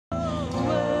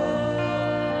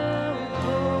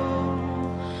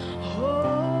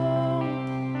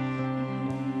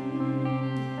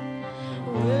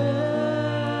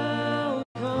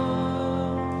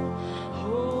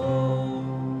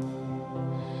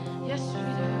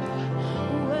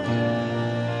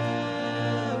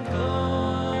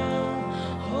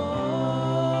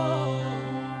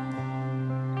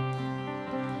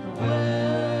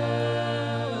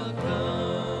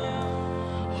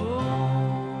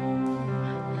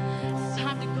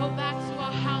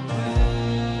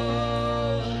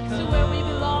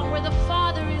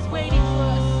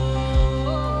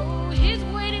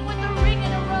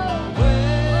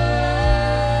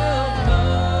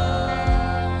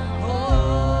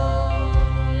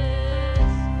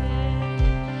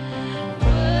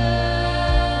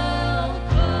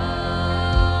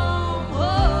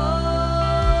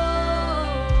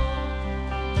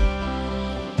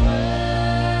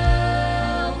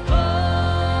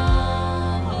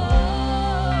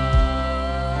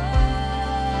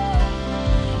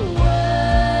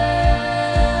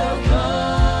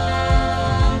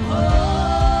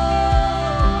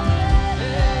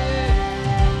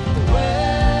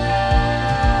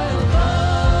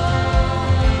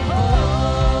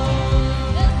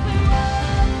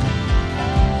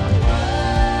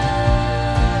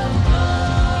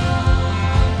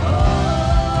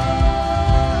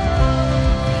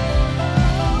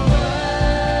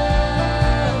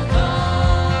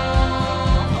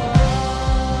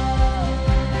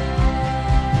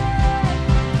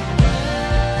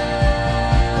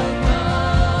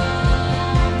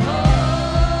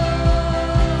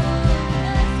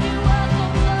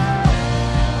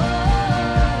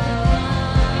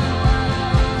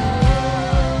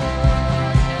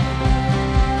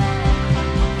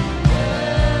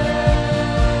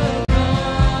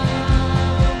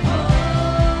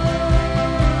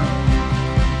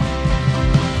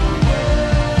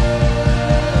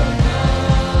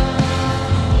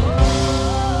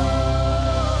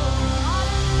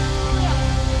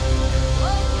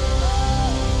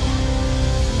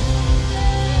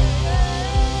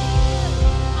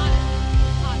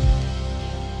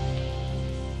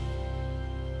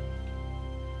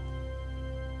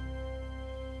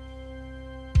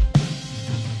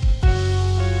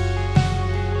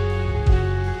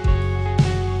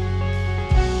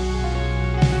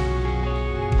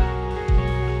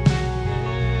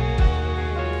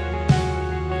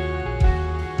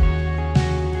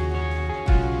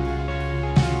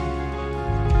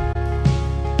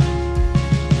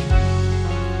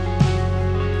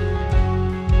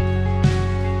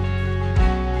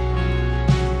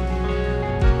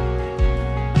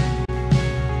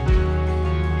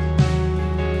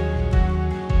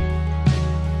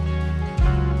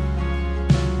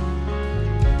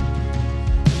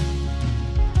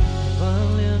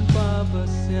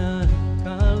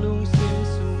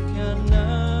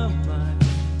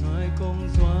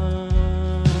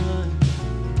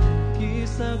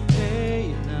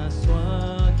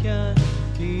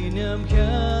nhầm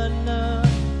khen na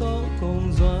có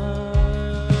cùng doa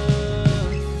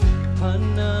pan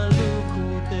na lu khu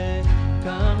te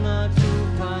ka nga chu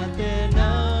pa te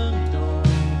nang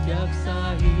dong yak sa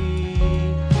hi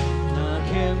na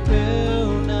kem pel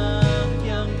nang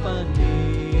yang pan ni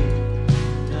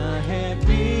na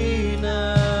happy na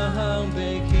hang be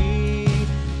ki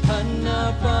pan na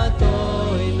pa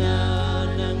toi na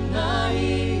nang ngai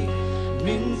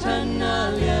min chan na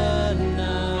lian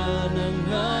na nang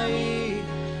ngai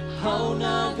hau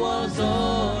na kwa zo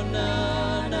na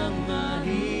nang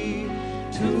ngai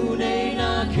tu nei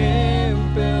na kem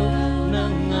pel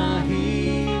nang ngai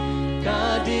ka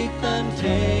dik tan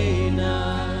te na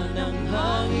nang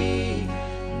hangi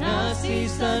na si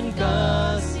san ka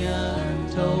sian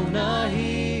thâu na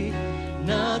hi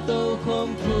na tô khom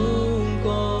phung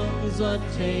con giọt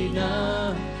te na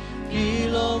ki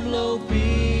lom lo pi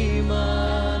ma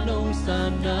nong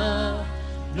san na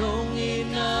nong in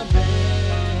na be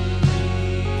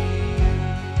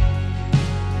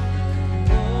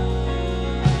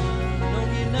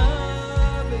nong in na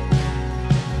be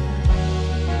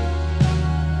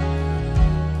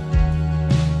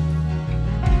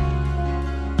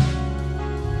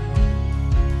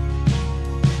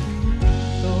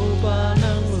tô ba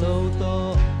nang lo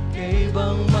to cây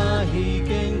băng ma hi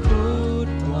ken khut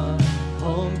qua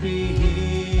hom bi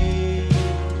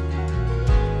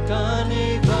kani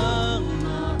bang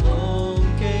na ong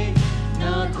ke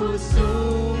na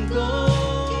kusung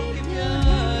gong kipya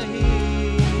hi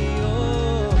o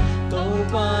to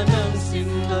pa nang sim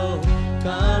lo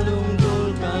kalung dul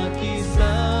ka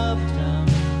kisap tang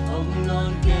om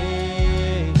non ke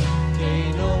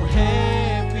no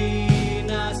happy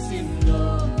na sim lo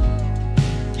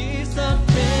kisap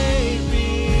baby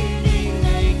ding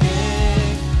nei ke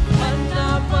hanta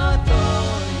pa to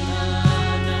na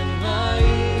nang ai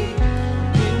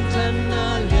kin chan na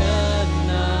lian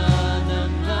na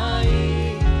nang ai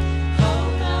hau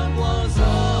na kwa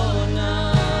zo na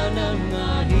nang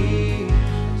ai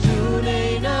tu nei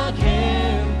na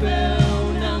kem pel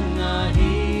nang ai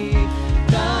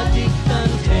ta dik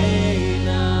tan te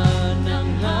na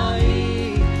nang ai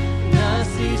na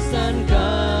si san ka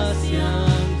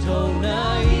sian thong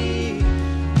nai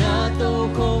na tô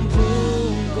khom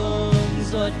phung con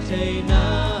giọt te na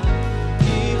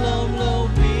ki lom lo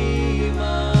pi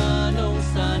ma nong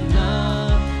san na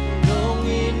nong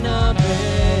in na be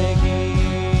ki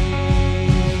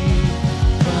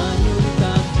ka nu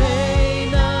ta te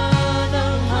na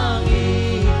nang hangi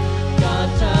ka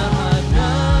ta na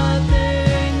te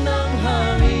nang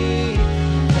hangi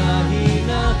ka hi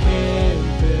na kem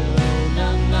pel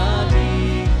nang ai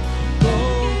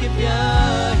kong ki pya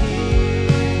hi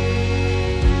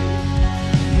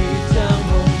hi chang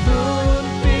hong dun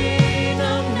pi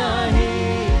nang nai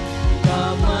ka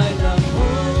mai lam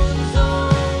hun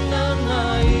zong nang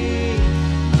nai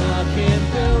na kem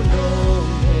pel nong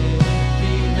he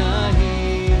pi na hi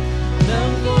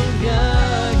nang kong pya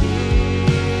hi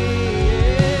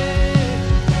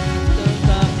tang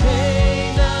ta te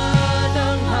na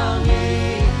nang hangi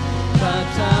ka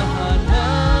ta na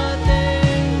te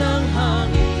nang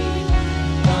hangi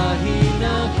ka hi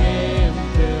na kem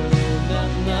pel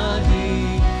nang nai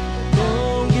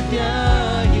kong ki pya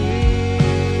hi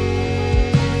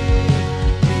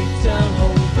hi chang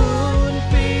hong dun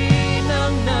pi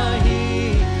nang nai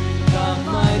ka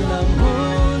mai lam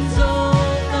hun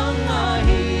zong nang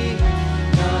nai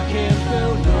na kem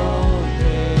pel nong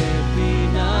he pi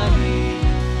na hi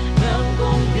nang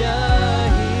kong pya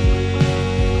hi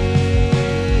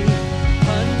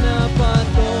han na pa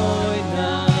toi na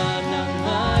nang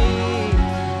ai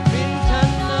min chan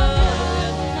na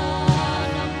lian na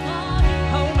nang ai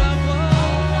hau na kwa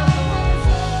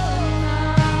zo na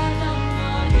nang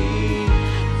ai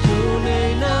tu nei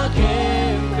na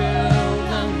kem pel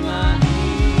nang ai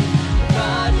ka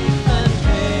dik tan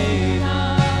te na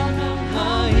nang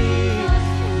ai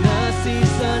na si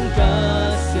san ka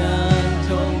sian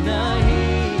thong nai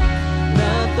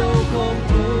na tô khom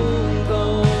phung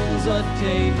gong giọt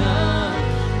te na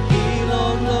ki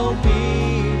lom lo pi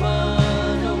ma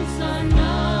nong san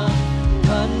na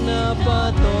han na pa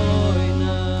toi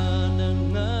na nang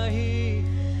ai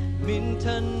min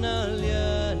than na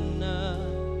lian na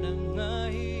nang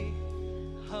ai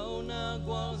hau na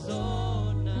kwa zo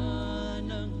na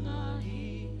nang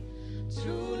ai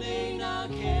tu nei na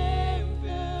kem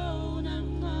pel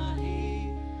nang ai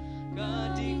ka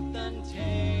dik tan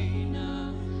te na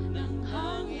nang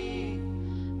hangi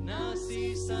na si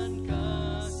san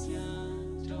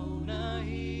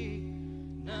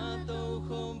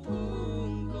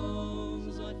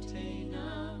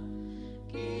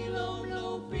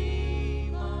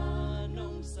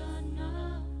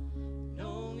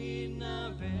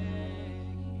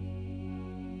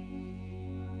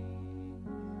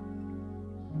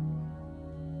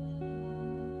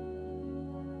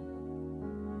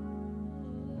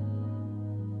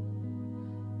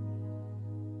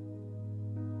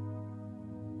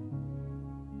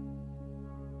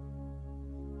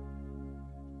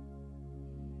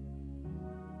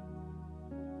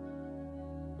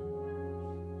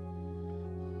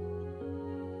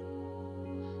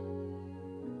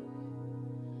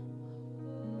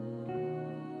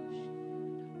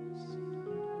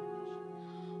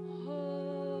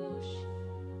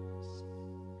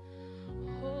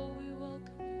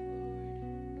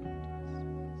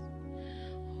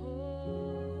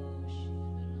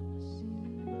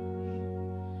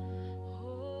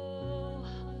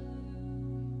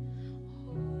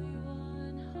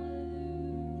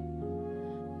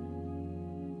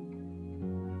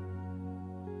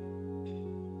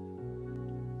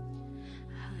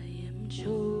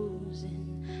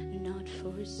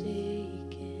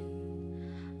forsaken.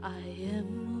 I am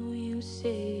who you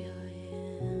say I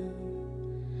am.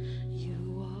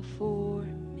 You are for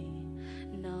me,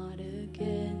 not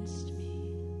against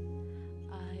me.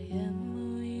 I am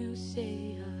who you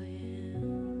say I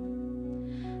am.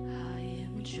 I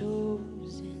am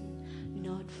chosen,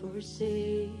 not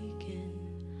forsaken.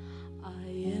 I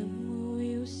am who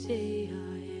you say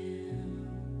I am.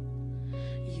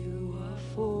 You are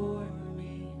for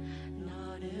me,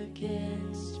 not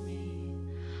against me.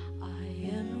 I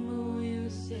am who you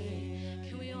say.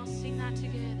 Can we all sing that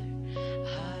together?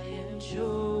 I am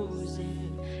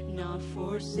chosen, not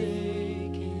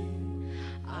forsaken.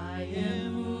 I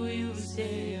am who you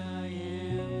say I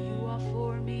am. You are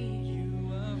for me.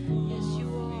 Yes, you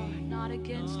are, not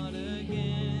against me.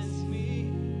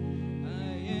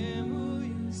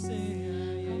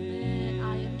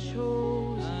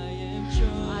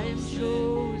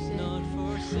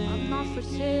 I'm not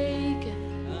forsaken.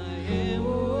 I am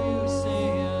who you say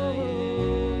I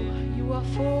am. You are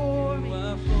for me.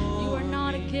 You are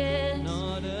not against.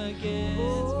 Not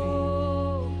against me.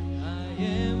 I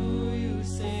am who you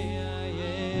say I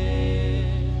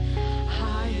am.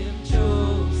 I am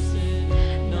chosen,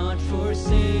 not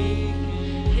forsaken.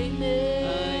 Amen. I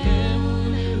am who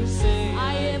you say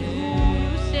I am who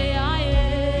you say I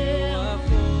am. You are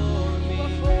for me,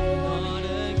 not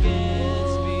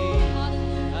against me.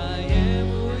 I am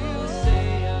who you say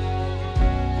I am.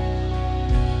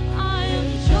 I am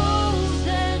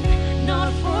chosen, not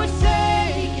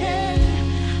forsaken.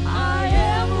 I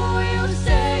am who you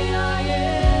say I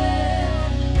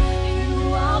am.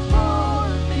 You are for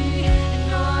me,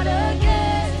 not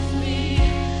against me.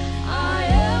 I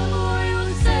am who you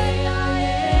say I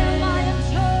am. I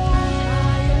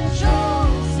am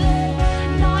chosen,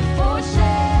 not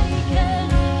forsaken.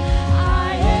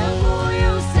 I am who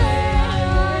you say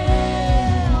I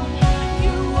am.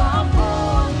 You are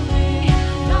for me,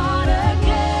 not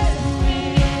against me.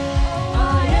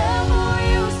 I am who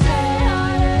you say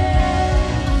I am.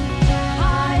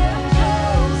 I am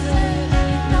chosen,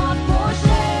 not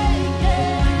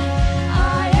forsaken.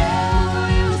 I am who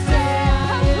you say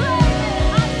I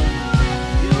am.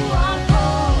 You are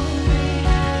for me,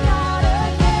 not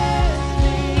against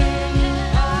me.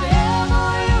 I am who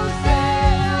you say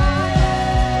I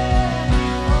am.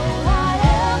 Oh, I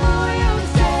am who you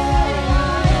say I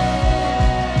am.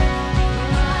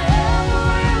 I am who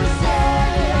you say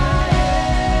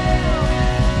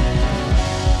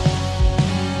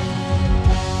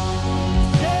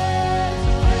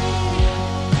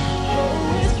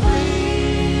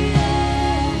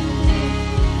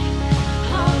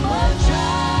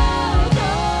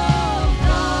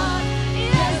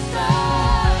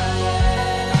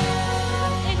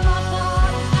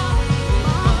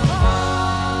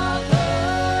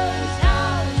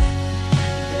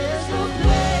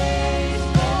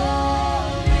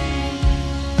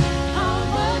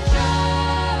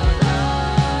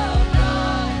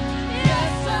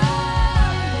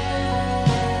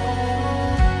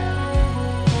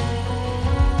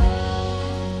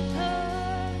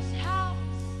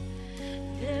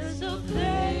there's a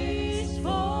place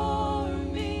for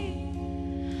me.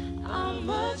 I'm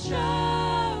a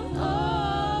child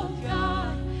of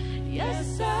God.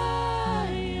 Yes, I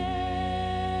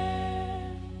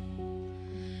am.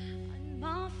 In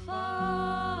my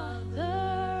Father's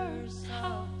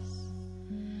house,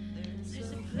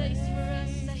 there's a place for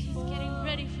us that He's getting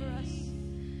ready for us.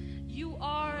 You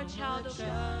are a child of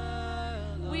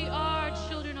God. We are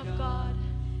children of God.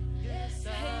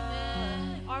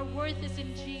 Amen. Our worth is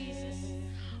in Jesus.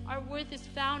 Our worth is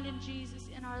found in Jesus,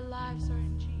 and our lives are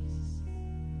in Jesus.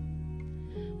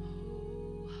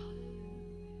 Oh, hallelujah.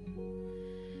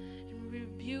 And we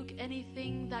rebuke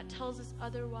anything that tells us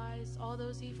otherwise, all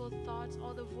those evil thoughts,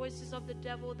 all the voices of the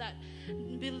devil that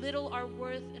belittle our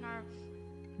worth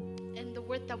and the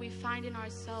worth that we find in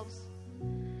ourselves.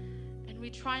 And we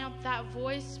triumph that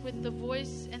voice with the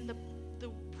voice and the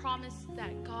promise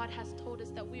that God has told us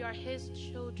that we are His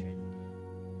children,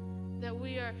 that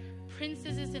we are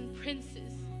princesses and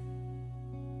princes,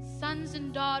 sons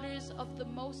and daughters of the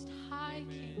Most High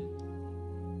King.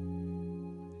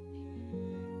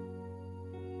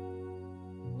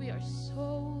 We are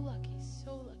so lucky,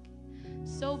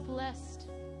 so blessed,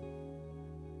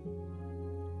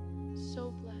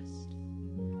 so blessed.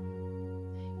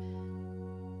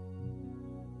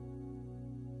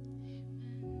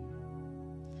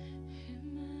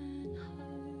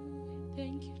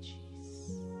 Thank you,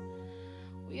 Jesus.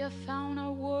 We have found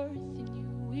our worth in you.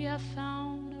 We have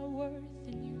found our worth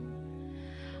in you.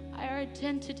 Our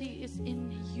identity is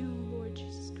in you, Lord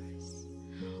Jesus Christ.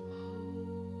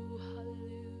 Oh,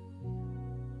 hallelujah.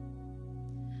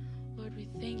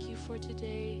 for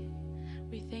today.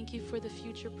 We thank you for the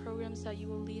future programs that you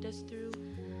will lead us through,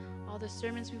 all the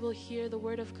sermons we will hear, the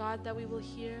word of God that we will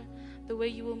hear, the way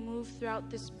you will move throughout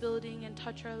this building and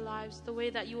touch our lives, the way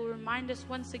that you will remind us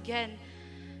once again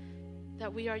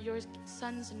that we are your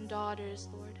sons and daughters,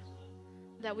 Lord,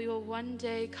 that we will one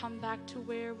day come back to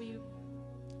where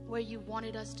you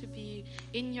wanted us to be,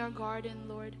 in your garden,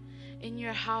 Lord, in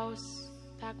your house,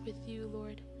 back with you,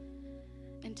 Lord.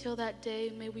 Until that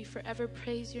day, may we forever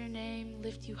praise your name,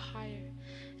 lift you higher.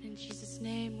 In Jesus'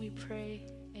 name we pray,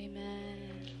 amen.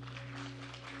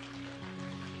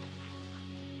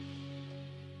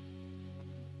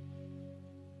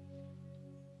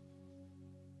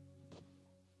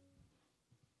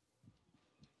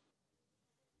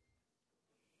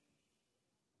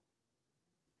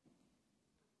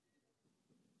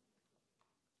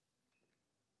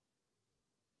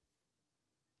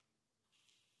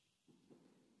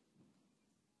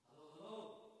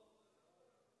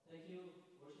 Thank you,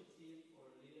 worship team,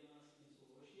 for leading us into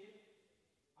worship.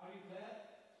 Are you glad?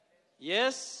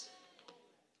 Yes?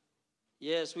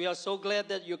 Yes, we are so glad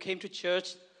that you came to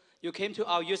church. You came to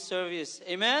our youth service.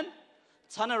 Amen?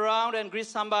 Turn around and greet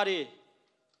somebody.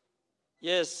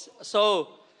 Yes, so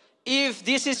if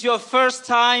this is your first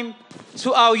time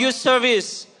to our youth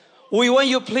service, we want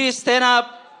you please stand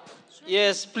up.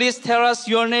 Yes, please tell us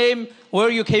your name, where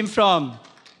you came from.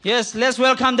 Yes, let's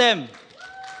welcome them.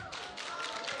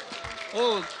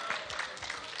 Oh,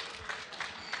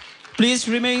 please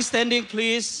remain standing,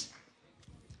 please.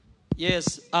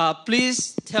 Yes,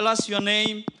 please tell us your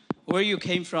name, where you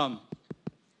came from.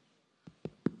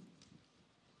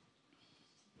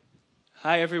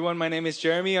 Hi everyone, my name is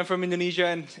Jeremy. I'm from Indonesia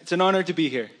and it's an honor to be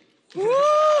here.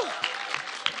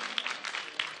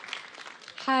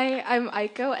 Hi, I'm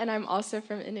Aiko and I'm also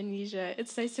from Indonesia.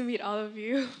 It's nice to meet all of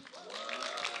you.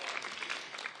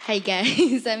 Hi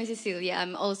guys, I'm Cecilia.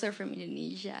 I'm also from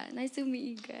Indonesia. Nice to meet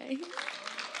you guys.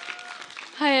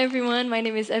 Hi everyone, my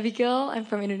name is Abigail. I'm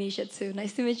from Indonesia too.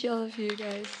 Nice to meet you, all of you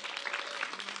guys.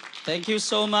 Thank you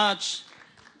so much.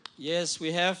 Yes,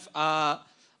 we have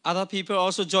other people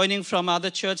also joining from other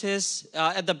churches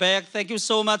at the back. Thank you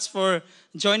so much for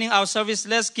joining our service.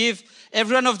 Let's give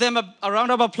every one of them a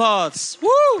round of applause.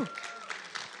 Woo!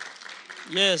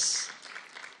 Yes.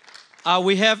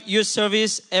 We have youth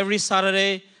service every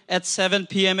Saturday at 7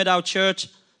 p.m. at our church.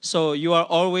 So you are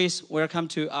always welcome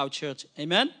to our church.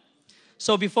 Amen?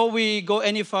 So before we go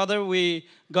any further, we're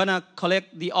going to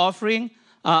collect the offering.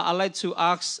 I'd like to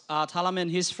ask Talam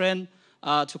and his friend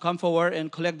to come forward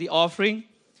and collect the offering.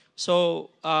 So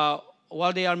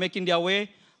while they are making their way,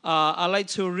 I'd like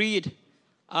to read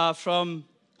from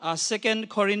 2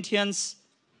 Corinthians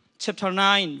chapter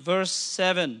 9, verse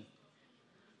 7.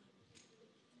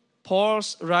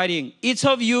 Paul's writing, each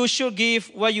of you should give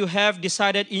what you have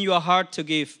decided in your heart to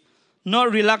give,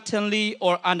 not reluctantly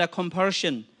or under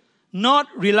compulsion. Not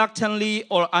reluctantly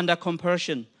or under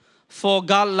compulsion, for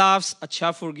God loves a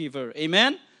cheerful giver.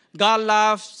 Amen? God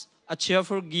loves a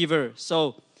cheerful giver.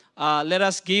 So let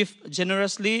us give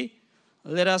generously.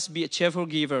 Let us be a cheerful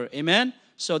giver. Amen?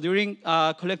 So during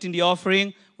collecting the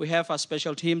offering, we have a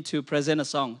special team to present a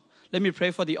song. Let me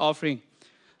pray for the offering.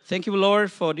 Thank you,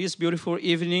 Lord, for this beautiful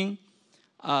evening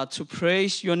to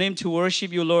praise your name, to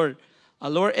worship you, Lord.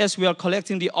 Lord, as we are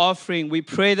collecting the offering, we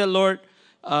pray that, Lord,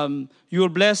 you will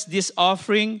bless this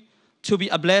offering to be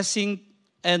a blessing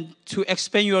and to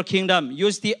expand your kingdom.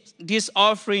 Use this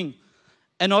offering.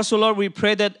 And also, Lord, we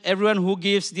pray that everyone who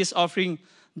gives this offering,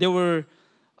 they will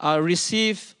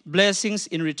receive blessings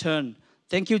in return.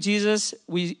 Thank you, Jesus.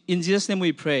 In Jesus' name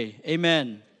we pray.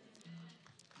 Amen.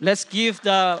 Let's give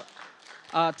the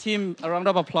team a round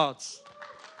of applause.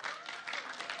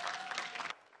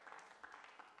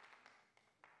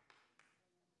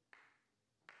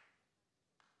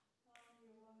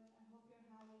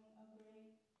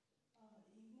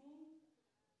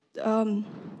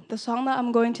 The song that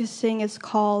I'm going to sing is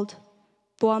called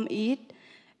Tuam Eat.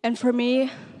 And for me,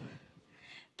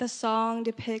 the song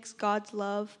depicts God's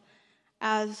love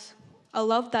as a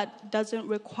love that doesn't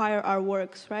require our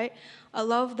works, right? A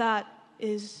love that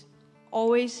is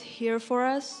always here for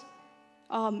us,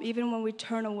 even when we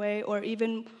turn away or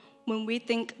even when we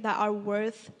think that our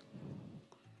worth,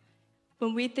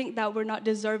 when we think that we're not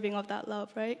deserving of that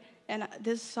love, right? And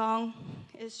this song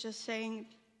is just saying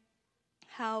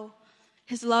how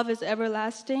his love is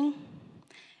everlasting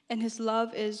and his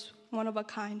love is one of a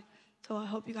kind. So I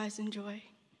hope you guys enjoy.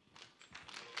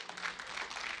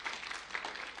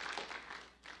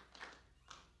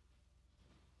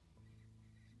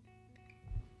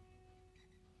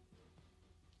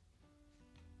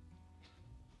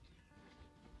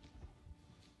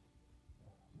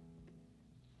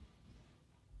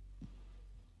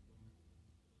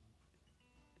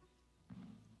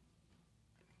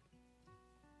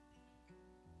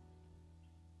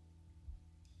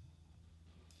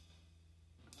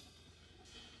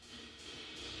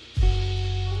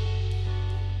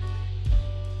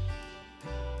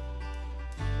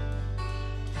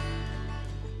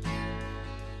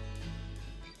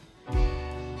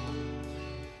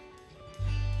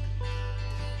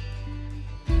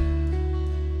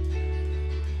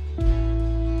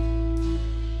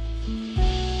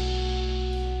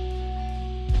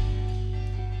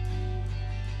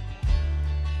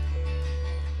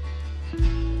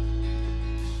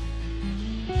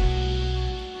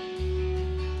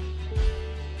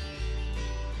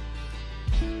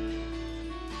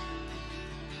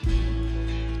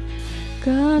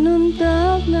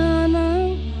 Kanuntak na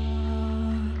nang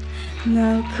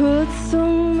nakut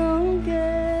sung nong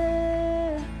ge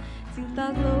sing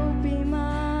tak lo pi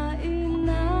ma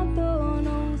ina to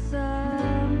nong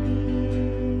sam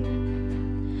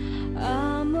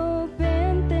amo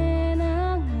pente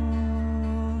na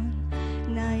ngon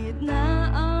na yit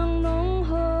na ang nong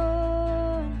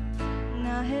hon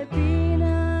na happy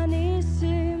na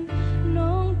nisim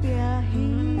nong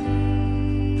biyahe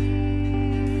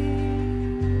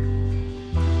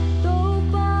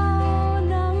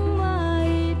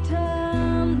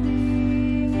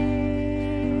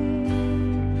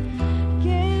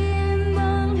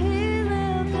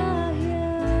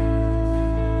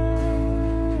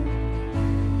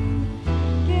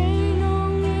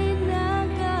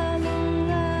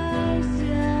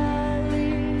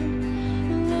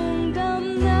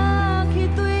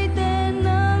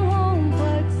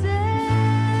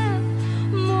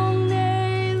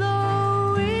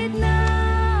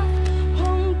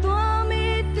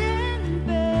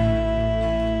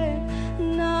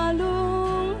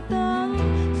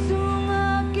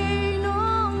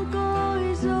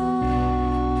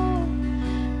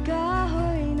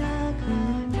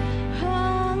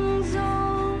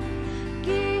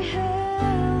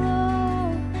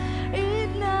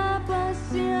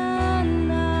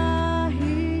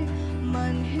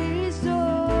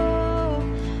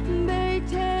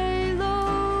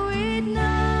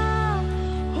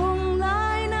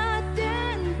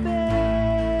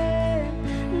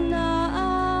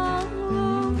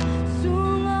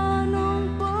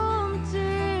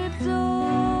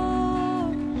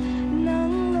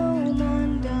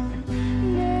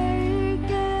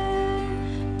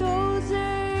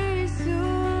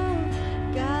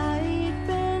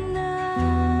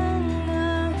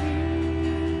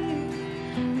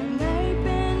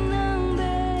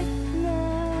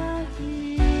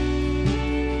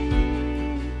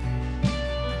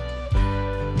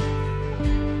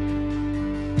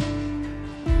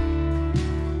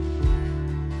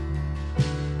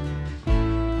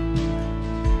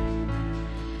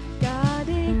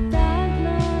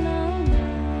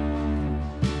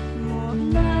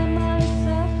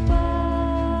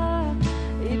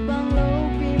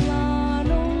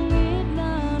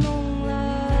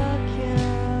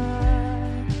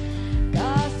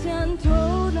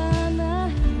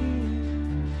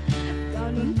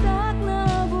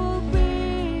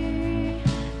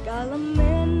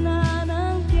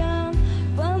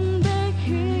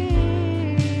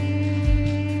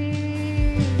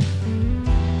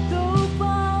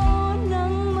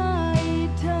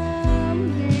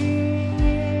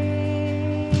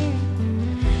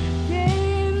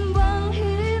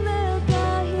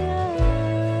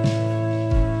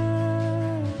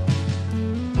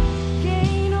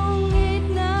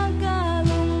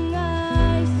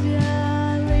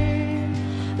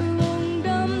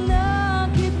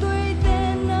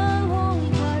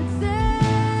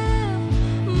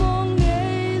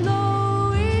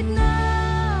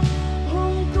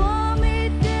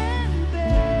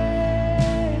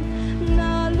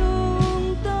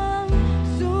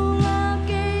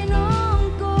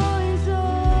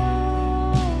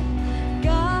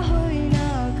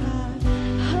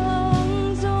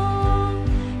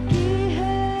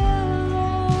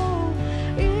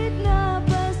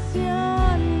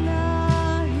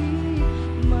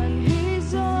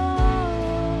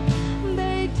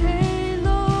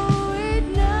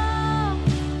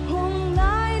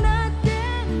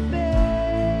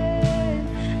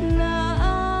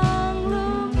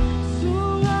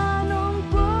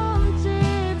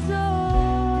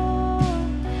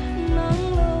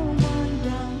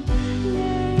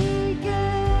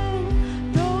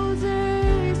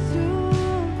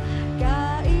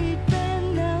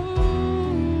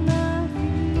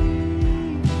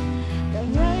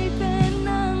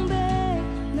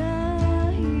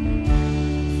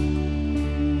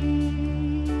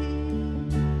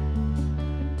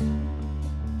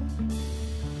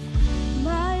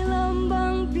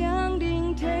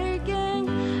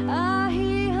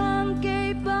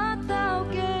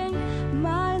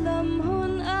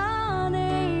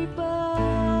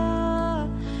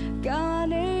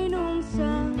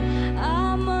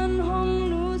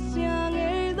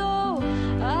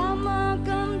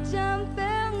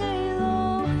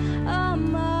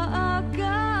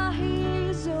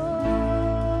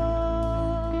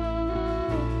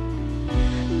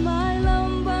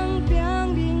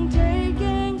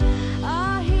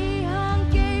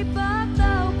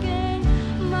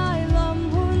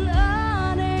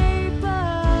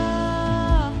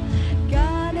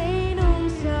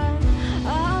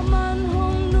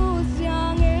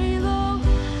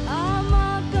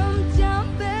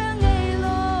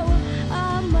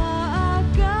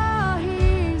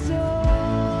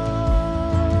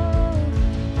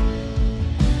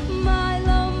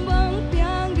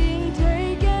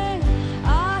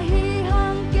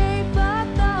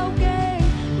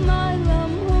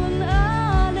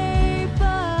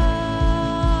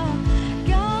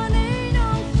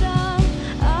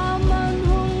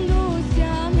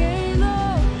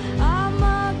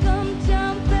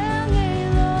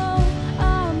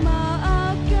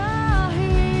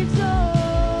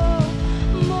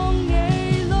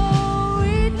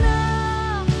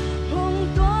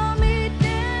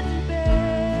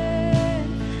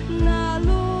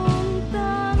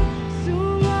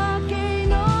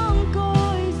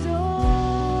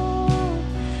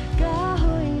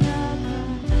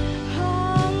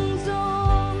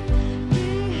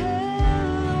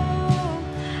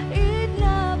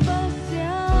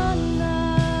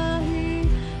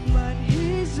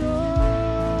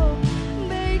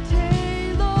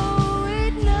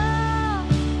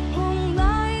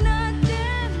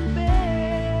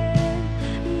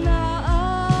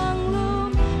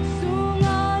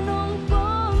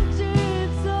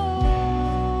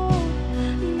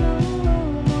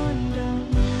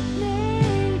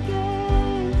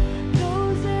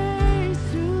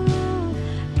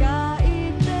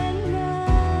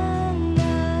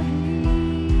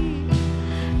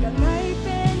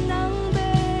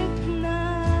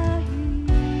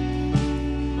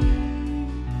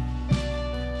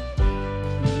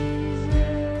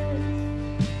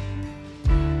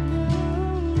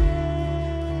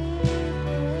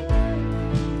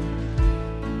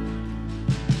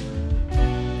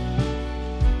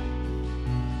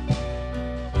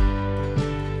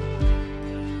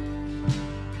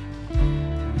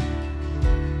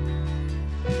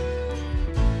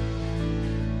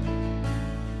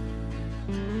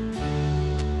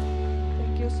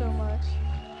much.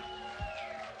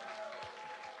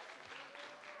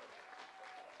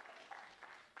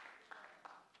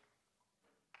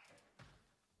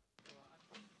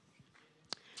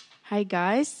 Hi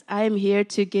guys, I am here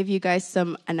to give you guys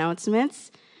some announcements.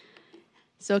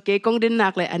 So kay kong din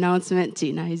nak le announcement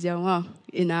chi na hiziao mo.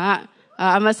 Ina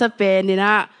ama sa pen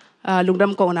ina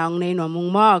lungdam kong naong nei no mong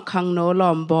mo khang no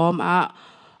lom bom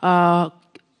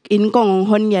in kong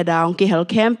hon ya daong ki hel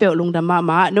camp pe lungdam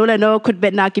ma no le no khut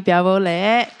bet na ki pya vo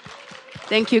le.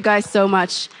 Thank you guys so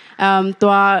much.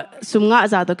 Tua sumnga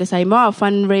za to ke sai mo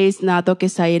fundraise na to ke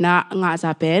sai na nga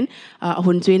za pen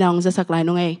hun chui naong za sak lai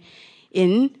no ngai.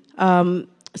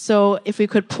 So if we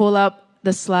could pull up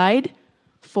the slide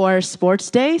for Sports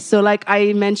Day. So like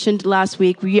I mentioned last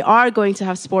week, we are going to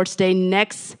have Sports Day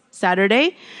next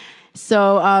Saturday.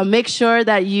 So make sure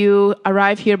that you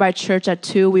arrive here by church at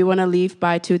 2. We want to leave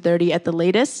by 2:30 at the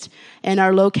latest. And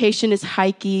our location is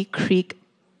Heike Creek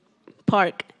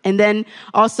Park. And then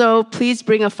also, please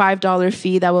bring a $5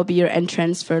 fee. That will be your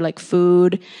entrance for like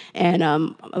food and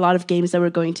a lot of games that we're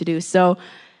going to do. So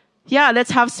yeah,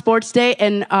 let's have Sports Day.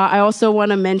 And I also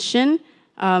want to mention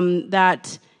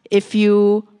that if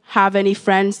you have any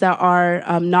friends that are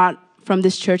not from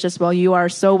this church as well, you are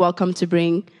so welcome to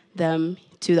bring them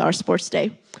to our Sports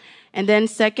Day. And then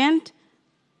second,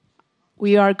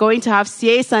 we are going to have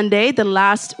CA Sunday the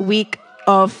last week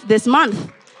of this month.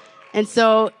 And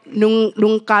so,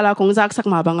 nung kala kong sak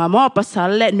mabanga mo,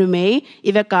 pasal let nume,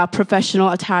 iveka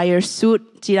professional attire suit,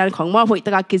 jiran kong mo, huwag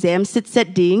taka kizem, sit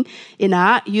ding,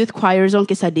 ina youth choir zong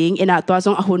kisading, ina tua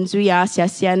zong ahunzuya, siya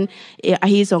siyan,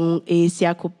 ahizong,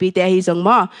 siya kupite ahizong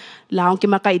mo, laong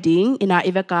kimakay ding, ina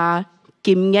iveka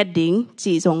kim nyet ding,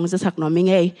 ji zong zasak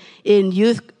noming in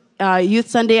youth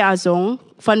Sunday azong,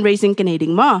 fundraising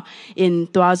Canadian ma in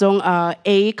tuazong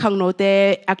a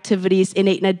kangnote activities in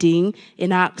na ding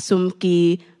ina sum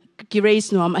ki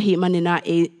raise nom ahi manina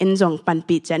a inzong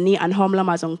panpit chani an hom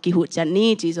lama zong ki hu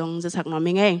chani ji zong zasak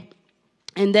noming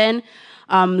and then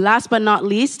last but not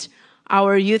least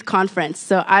our youth conference.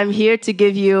 So I'm here to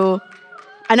give you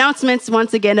announcements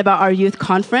once again about our youth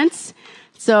conference.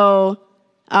 So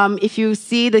if you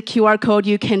see the QR code,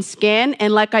 you can scan.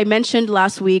 And like I mentioned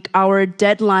last week, our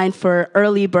deadline for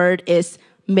early bird is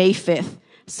May 5th.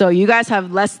 So you guys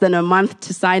have less than a month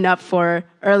to sign up for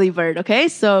early bird, okay?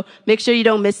 So make sure you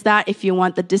don't miss that if you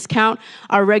want the discount.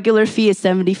 Our regular fee is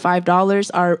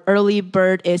 $75. Our early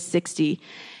bird is $60.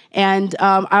 And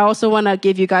I also want to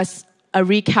give you guys a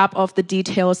recap of the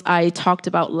details I talked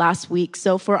about last week.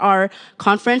 So for our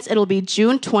conference, it'll be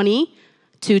June 20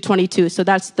 to 22. So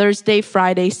that's Thursday,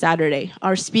 Friday, Saturday.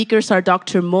 Our speakers are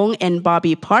Dr. Mung and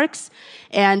Bobby Parks.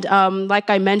 And like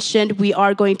I mentioned, we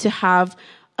are going to have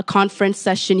a conference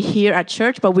session here at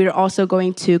church, but we're also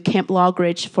going to Camp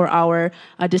Logridge for our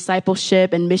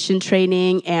discipleship and mission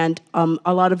training and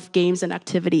a lot of games and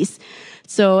activities.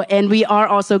 So, and we are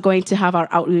also going to have our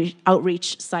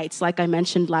outreach sites, like I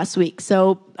mentioned last week.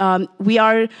 So we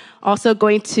are also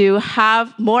going to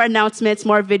have more announcements,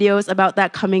 more videos about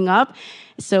that coming up.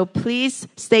 So please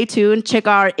stay tuned. Check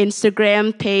our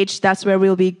Instagram page. That's where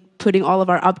we'll be putting all of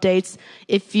our updates.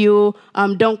 If you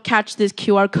don't catch this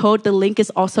QR code, the link is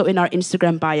also in our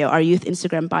Instagram bio, our youth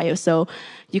Instagram bio. So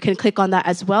you can click on that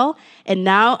as well. And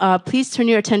now, please turn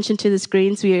your attention to the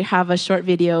screens. We have a short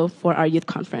video for our youth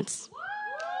conference.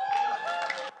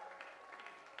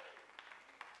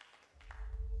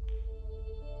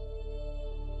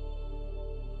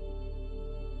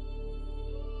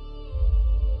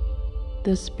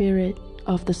 The Spirit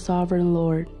of the Sovereign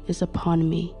Lord is upon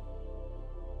me.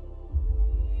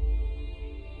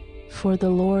 For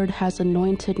the Lord has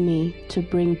anointed me to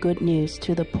bring good news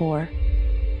to the poor.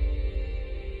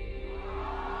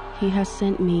 He has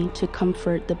sent me to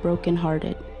comfort the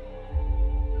brokenhearted,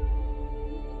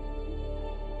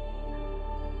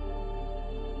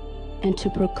 and to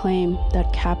proclaim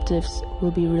that captives will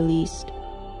be released,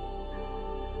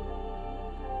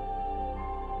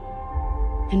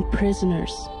 and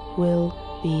prisoners will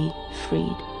be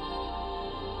freed.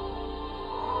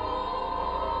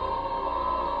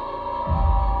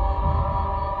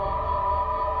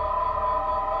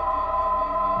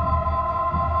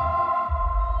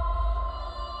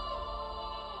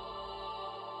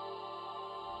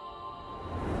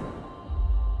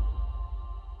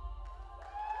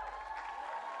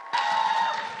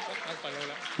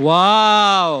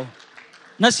 Wow!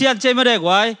 Nasiyan chay mo dek,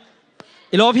 why?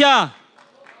 Ilopia.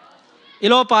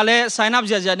 Ilo pale sign up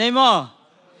jaja name mo.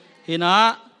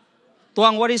 Hina.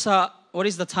 Tuang, what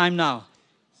is the time now?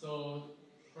 So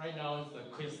right now it's the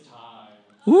quiz time.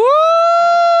 Woo!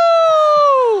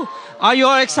 Are you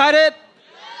all excited?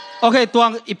 Okay,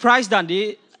 Tuang, price dan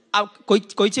di How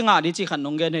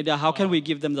can we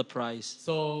give them the prize?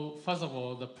 So first of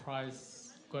all, the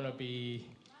prize gonna be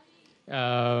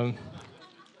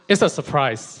it's a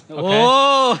surprise. Okay?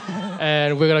 Oh,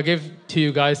 And we're gonna give to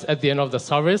you guys at the end of the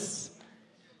service.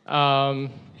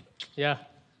 Yeah,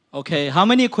 okay. How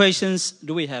many questions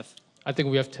do we have? I think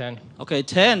we have 10. Okay,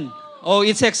 10. Oh,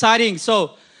 it's exciting.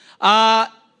 So,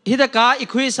 Hitaka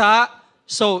Ikwisa.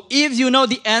 So, if you know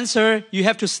the answer, you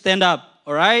have to stand up.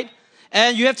 All right,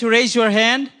 and you have to raise your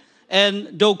hand. And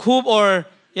Dokup or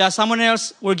someone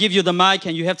else will give you the mic,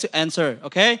 and you have to answer.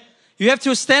 Okay, you have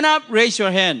to stand up, raise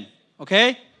your hand.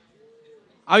 Okay,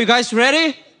 are you guys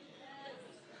ready?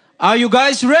 Are you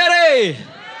guys ready?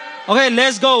 Okay,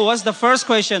 let's go. What's the first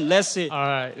question? Let's see. All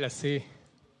right, let's see.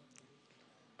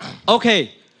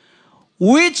 Okay.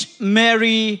 Which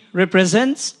Mary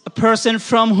represents a person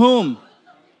from whom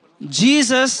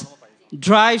Jesus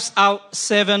drives out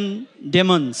 7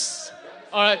 demons?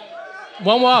 All right,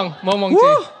 one.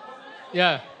 Woo!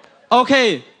 Yeah.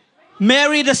 Okay.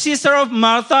 Mary, the sister of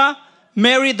Martha.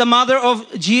 Mary, the mother of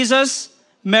Jesus.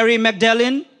 Mary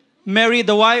Magdalene. Mary,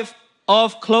 the wife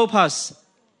of Clopas.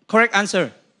 Correct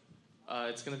answer.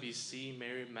 It's going to be C,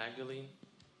 Mary Magdalene.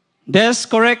 That's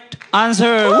correct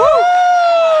answer. Woo!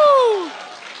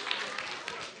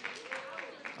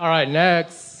 All right,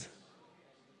 next.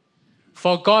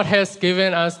 For God has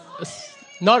given us,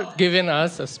 not given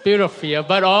us a spirit of fear,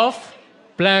 but of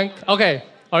blank. Okay,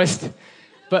 all right.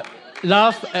 But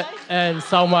love and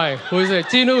sound mind. Who is it?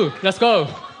 Jinu, let's go.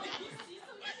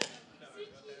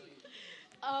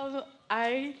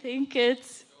 I think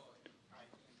it's.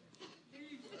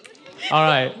 All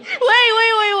right. Wait.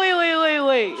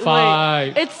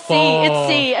 5. It's C. 4. It's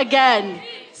C again.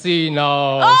 C,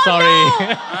 no. Oh, sorry.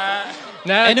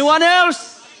 Next. Anyone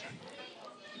else?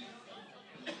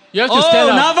 You have to stand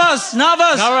up.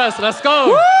 Navas. Let's go.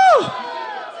 Woo!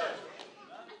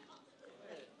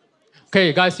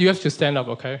 Okay, guys, you have to stand up,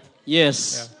 okay?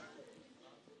 Yes. Yeah.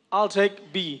 I'll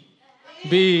take B.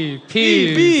 B,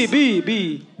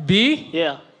 peace. B?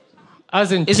 Yeah.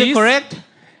 As in Is it peace? correct?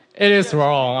 It is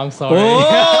wrong. I'm sorry.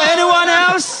 Oh, anyone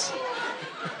else?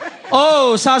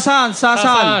 Oh, Sasan.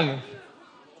 Sasan.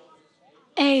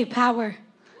 A, power.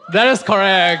 That is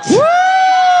correct. Woo!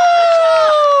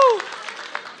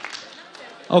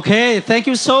 Okay, thank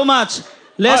you so much.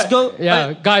 Let's go.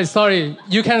 Yeah, guys, sorry.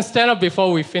 You can stand up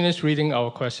before we finish reading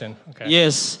our question. Okay.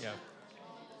 Yes. Yeah.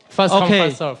 First come, Okay.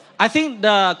 first serve. I think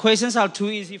the questions are too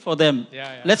easy for them.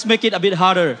 Yeah. Let's make it a bit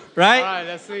harder, right? All right,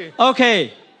 let's see.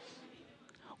 Okay.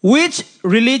 Which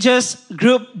religious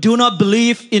group do not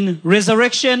believe in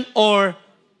resurrection or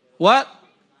what?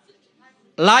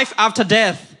 Life after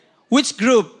death. Which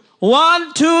group?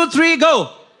 1, 2, 3, go.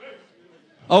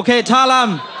 Okay,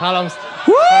 Talam. Talam's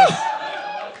Woo!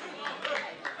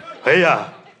 Hey,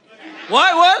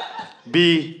 What?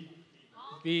 B.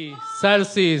 B.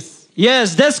 Celsius.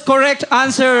 Yes, that's correct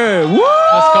answer. Woo!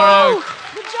 That's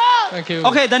correct. Good job. Thank you.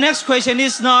 Okay, the next question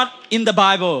is not in the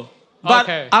Bible. But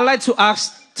Okay. I'd like to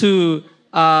ask to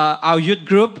our youth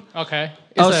group. Okay.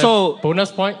 It's Also- a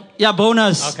bonus point? Yeah,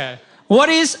 bonus. Okay. What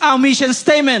is our mission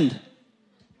statement?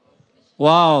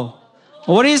 Wow.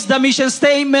 What is the mission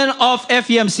statement of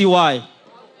FEMCY?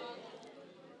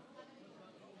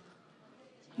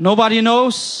 Nobody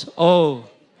knows? Oh.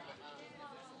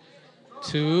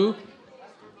 2.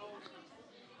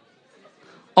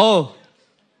 Oh.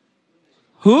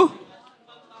 Who?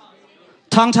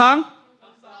 Tang?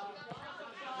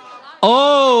 Oh.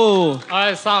 All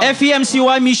right, Sam.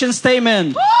 FEMCY mission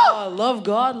statement. Love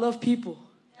God, love people.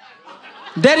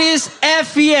 That is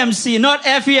FEMC, not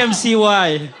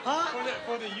FEMCY.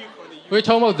 We're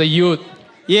talking about the youth.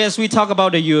 Yes, we talk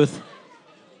about the youth.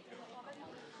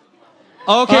 Okay,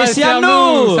 All right,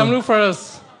 Siamnu. Siamnu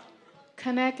first.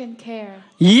 Connect and care.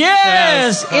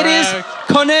 Yes, Yes, it is correct.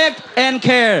 connect and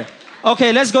care.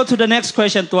 Okay, let's go to the next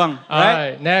question, Tuang. All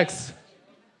right, next.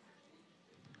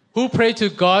 Who prayed to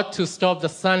God to stop the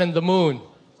sun and the moon?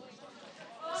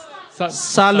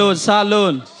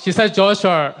 Salud. She said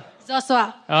Joshua.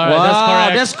 Joshua. All right, Wow, that's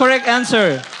correct. that's correct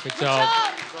answer. Good job.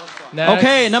 Next.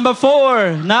 Okay, number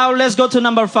 4. Now let's go to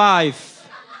number 5.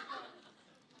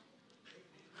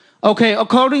 Okay,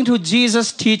 according to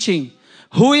Jesus' teaching,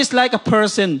 who is like a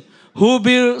person who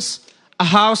builds a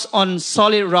house on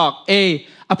solid rock? A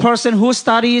person who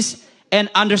studies and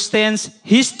understands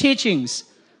his teachings.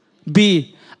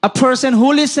 B, a person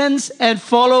who listens and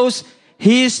follows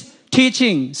his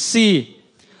teaching. C,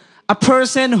 a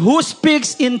person who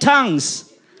speaks in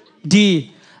tongues.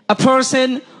 D, a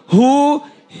person who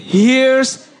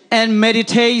hears and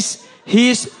meditates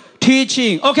his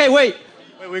teaching. Okay, wait.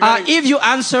 If you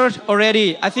answered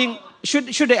already, I think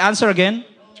should they answer again?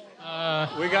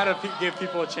 We gotta give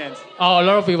people a chance. Oh, a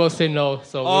lot of people say no,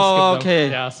 so we'll skip okay.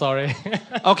 them. Yeah, sorry.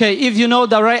 Okay, if you know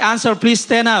the right answer, please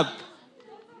stand up.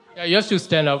 Yeah, you have to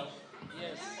stand up.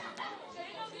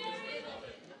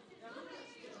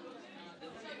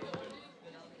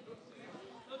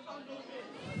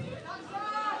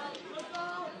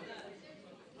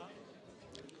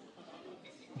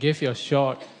 Give your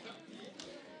shot.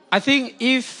 I think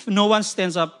if no one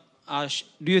stands up,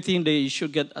 do you think they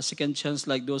should get a second chance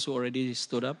like those who already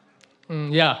stood up?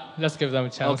 Yeah, let's give them a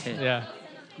chance. Okay. Yeah.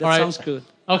 That All right. sounds good.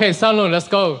 Okay, Sanlun, let's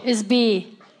go. It's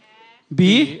B.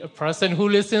 B? A person who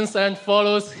listens and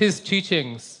follows his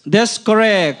teachings. That's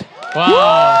correct.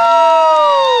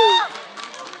 Wow.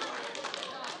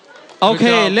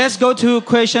 Okay, job. let's go to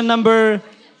question number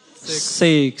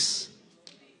 6.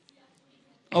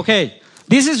 Okay,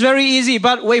 this is very easy,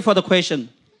 but wait for the question.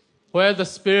 Where the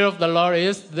Spirit of the Lord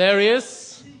is, there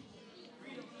is...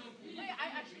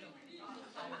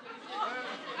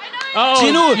 Oh,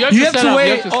 Chinu, you have to stand up. wait.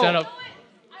 You have to stand up.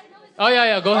 Oh,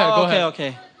 yeah, go ahead, go ahead.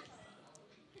 Okay.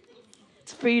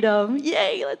 It's freedom.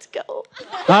 Yay, let's go.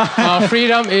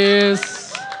 Freedom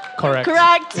is correct.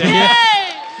 Correct. Yeah.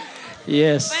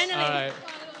 Yes. Finally. All right.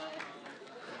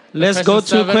 Let's go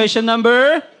to Question 7. question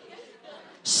number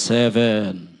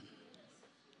 7.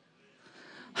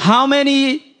 How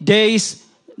many days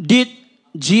did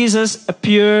Jesus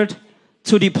appear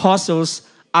to the apostles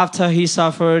after he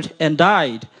suffered and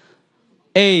died?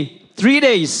 A, 3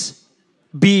 days.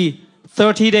 B,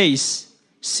 30 days.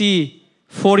 C,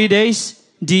 40 days.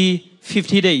 D,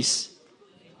 50 days.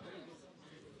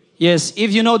 Yes,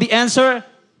 if you know the answer,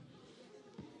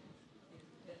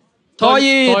 toy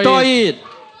it.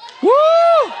 Woo!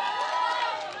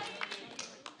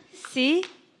 C.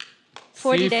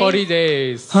 40 days. 40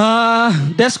 days.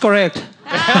 That's correct.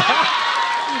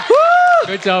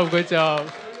 Good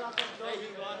job.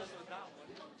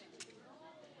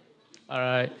 All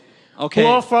right. Okay.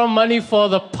 Pour from money for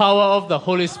the power of the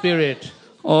Holy Spirit.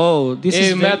 Oh, this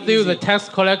is In very Matthew, easy. the tax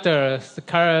collector,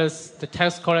 Zacchaeus, the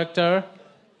tax collector,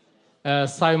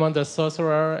 Simon the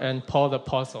sorcerer, and Paul the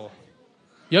apostle.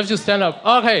 You have to stand up.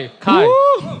 Okay, Kai.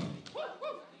 Woo!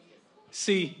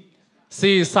 C.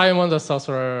 See, Simon the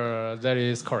sorcerer. That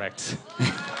is correct.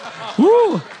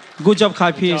 Woo! Good job,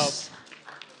 Kai Peace.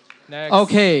 Next.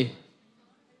 Okay.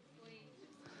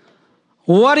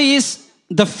 What is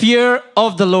the fear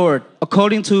of the Lord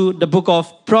according to the book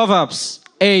of Proverbs?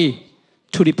 A,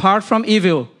 to depart from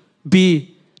evil.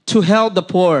 B, to help the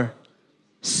poor.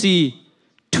 C,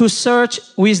 to search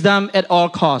wisdom at all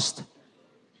cost.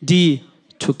 D,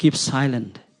 to keep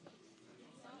silent.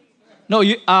 No,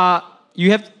 you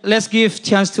have. Let's give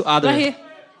chance to others. Right here.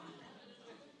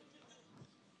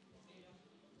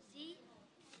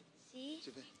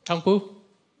 Tangpu?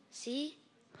 C.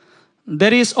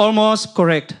 That is almost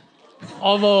correct.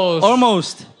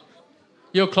 Almost.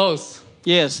 You're close.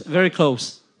 Yes, very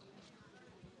close.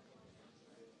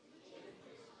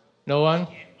 No one?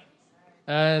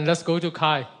 And let's go to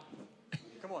Kai.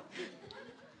 Come on.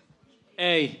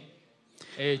 A.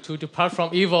 A, to depart from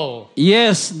evil.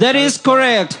 Yes, that is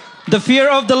correct. The fear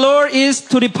of the Lord is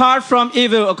to depart from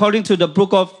evil according to the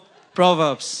book of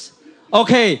Proverbs.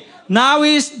 Okay, now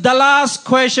is the last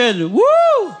question.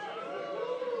 Woo!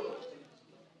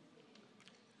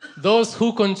 Those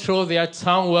who control their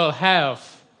tongue will have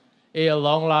A,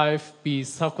 long life, B,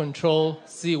 self-control,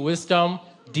 C, wisdom,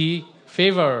 D,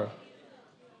 favor.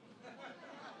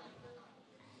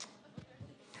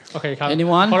 Okay, Kai.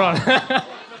 Anyone? Hold on.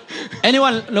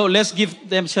 Anyone? No, let's give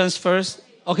them chance first.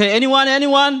 Okay,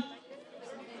 anyone?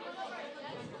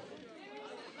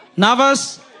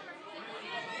 Nervous?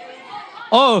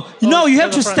 Oh, no, you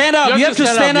have to stand up. You have to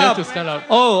stand up.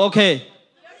 Oh, okay.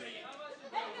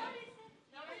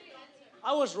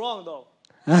 I was wrong though.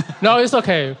 No, it's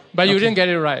okay. But you didn't get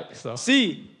it right. So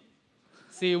C.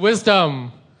 C,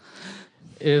 wisdom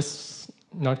is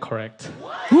not correct.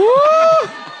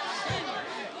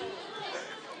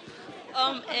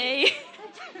 A.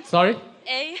 Sorry?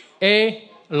 A. A,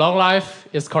 long life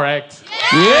is correct.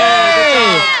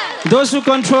 Yay! Those who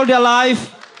control their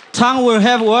life, tongue will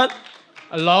have what?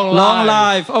 A long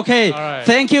life. Okay. All right.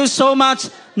 Thank you so much.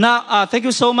 Now, thank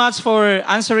you so much for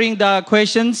answering the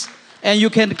questions. And you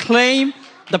can claim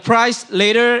the prize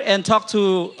later and talk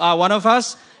to one of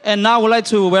us. And now I would like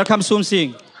to welcome Sum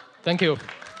Singh. Thank you.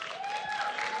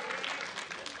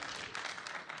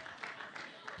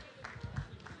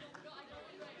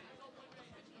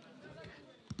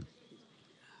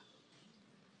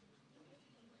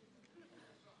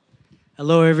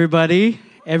 Hello, everybody.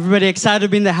 Everybody excited to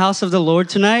be in the house of the Lord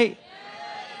tonight?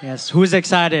 Yes. Who's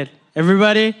excited?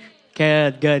 Everybody?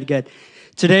 Good.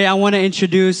 Today I want to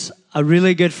introduce a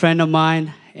really good friend of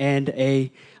mine and a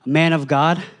man of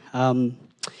God.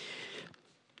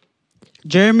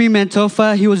 Jeremy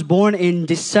MANTOFA, he was born in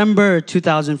December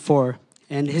 2004,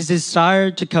 and his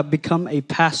desire to become a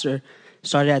pastor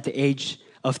started at the age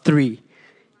of 3.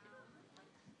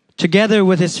 Together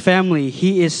with his family,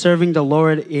 he is serving the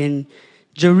Lord in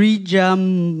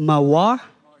Jarijamawa,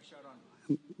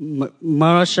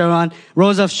 Marasharan,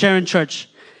 Rose of Sharon Church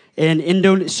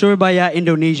in Surabaya,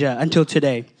 Indonesia, until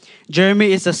today.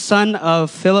 Jeremy is the son of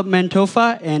Philip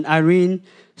MANTOFA and Irene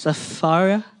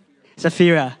Safira.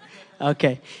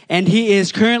 Okay. And he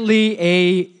is currently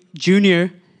a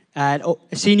senior at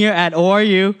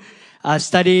ORU,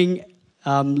 studying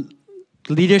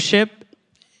leadership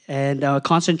and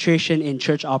concentration in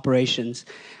church operations.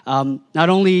 Not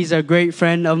only is a great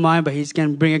friend of mine, but he's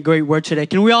going to bring a great word today.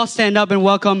 Can we all stand up and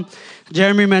welcome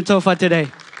Jeremy MANTOFA today?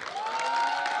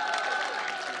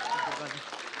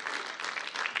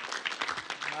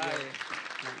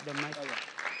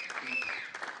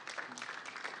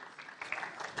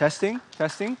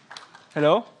 Testing.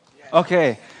 Hello?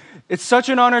 Okay. It's such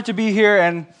an honor to be here.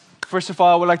 And first of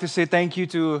all, I would like to say thank you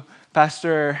to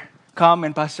Pastor Kam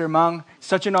and Pastor Mang.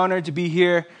 Such an honor to be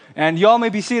here. And y'all may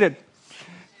be seated.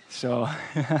 So,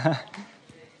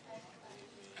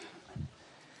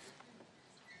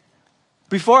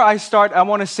 before I start, I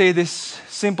want to say this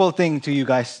simple thing to you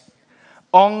guys.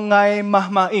 Ongay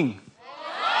mahmaing.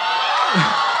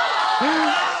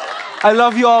 I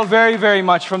love you all very, very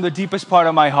much from the deepest part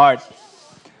of my heart.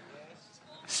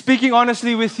 Speaking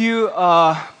honestly with you,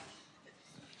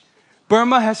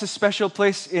 Burma has a special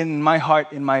place in my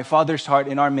heart, in my father's heart,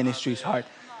 in our ministry's heart.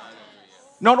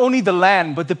 Not only the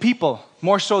land, but the people,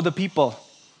 more so the people.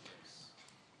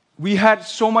 We had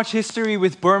so much history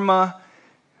with Burma,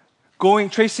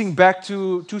 tracing back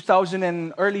to 2000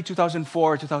 and early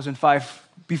 2004, 2005,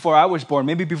 before I was born,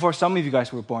 maybe before some of you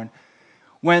guys were born.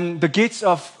 When the gates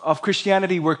of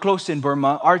Christianity were closed in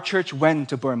Burma, our church went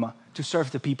to Burma to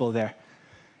serve the people there.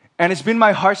 And it's been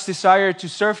my heart's desire to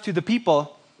serve to the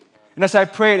people. And as I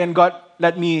prayed and God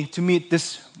led me to meet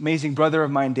this amazing brother of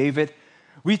mine, David,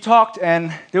 we talked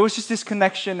and there was just this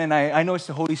connection, and I know it's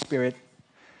the Holy Spirit.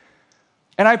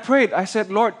 And I prayed, I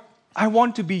said, Lord, I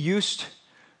want to be used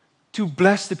to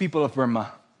bless the people of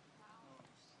Burma.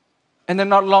 And then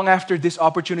not long after, this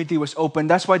opportunity was opened.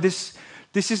 That's why this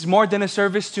is more than a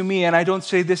service to me, and I don't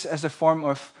say this as a form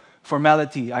of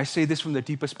formality. I say this from the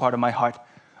deepest part of my heart.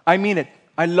 I mean it.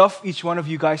 I love each one of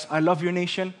you guys. I love your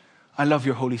nation. I love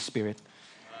your Holy Spirit.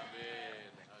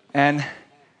 And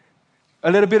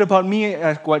a little bit about me,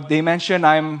 what they mentioned,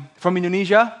 I'm from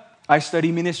Indonesia. I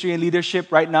study ministry and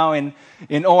leadership right now in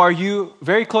ORU,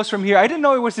 very close from here. I didn't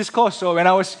know it was this close, so when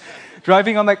I was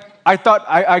driving, I'm like, I thought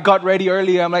I got ready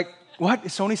early. I'm like, what?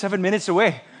 It's only 7 minutes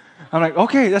away. I'm like,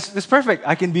 okay, that's perfect.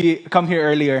 I can come here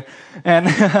earlier. And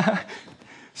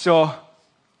so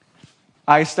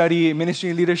I study ministry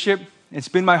and leadership. It's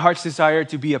been my heart's desire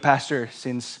to be a pastor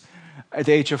since at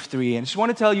the age of 3. And I just want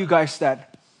to tell you guys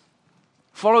that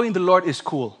following the Lord is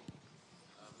cool.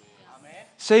 Amen.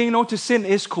 Saying no to sin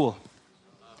is cool.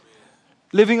 Amen.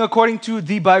 Living according to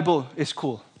the Bible is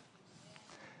cool.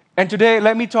 And today,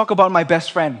 let me talk about my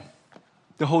best friend,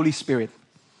 the Holy Spirit.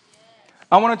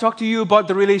 I want to talk to you about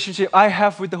the relationship I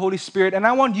have with the Holy Spirit, and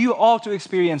I want you all to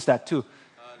experience that too.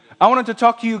 I wanted to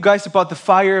talk to you guys about the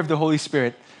fire of the Holy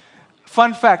Spirit.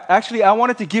 Fun fact, actually, I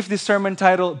wanted to give this sermon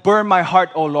title, Burn My Heart,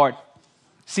 O Lord.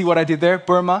 See what I did there?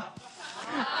 Burma.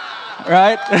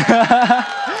 Right?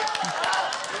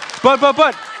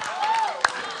 But,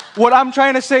 what I'm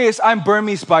trying to say is I'm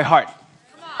Burmese by heart.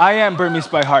 I am Burmese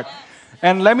by heart.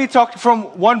 And let me talk from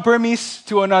one Burmese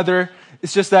to another.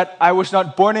 It's just that I was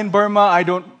not born in Burma.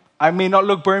 I may not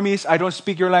look Burmese. I don't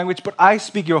speak your language, but I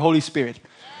speak your Holy Spirit.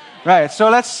 Right, so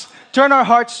let's turn our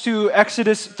hearts to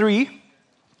Exodus 3.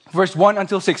 Verse 1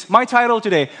 until 6. My title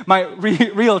today, my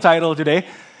real title today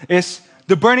is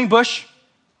The Burning Bush,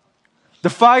 the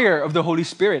Fire of the Holy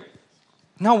Spirit.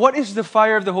 Now, what is the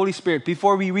fire of the Holy Spirit?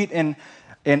 Before we read in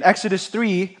Exodus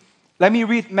 3, let me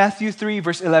read Matthew 3,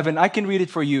 verse 11. I can read it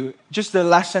for you, just the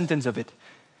last sentence of it.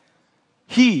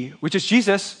 He, which is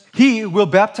Jesus, He will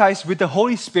baptize with the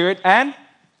Holy Spirit and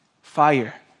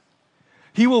fire.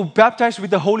 He will baptize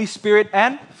with the Holy Spirit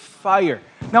and fire.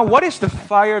 Now, what is the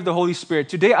fire of the Holy Spirit?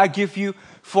 Today, I give you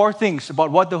 4 things about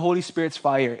what the Holy Spirit's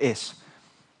fire is.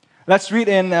 Let's read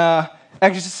in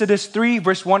Exodus 3,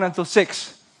 verse 1 until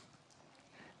 6.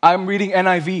 I'm reading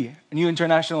NIV,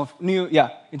 International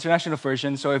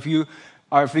Version. So if you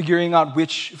are figuring out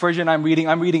which version I'm reading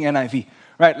NIV.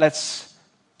 Right, let's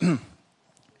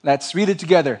read it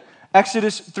together.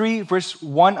 Exodus 3, verse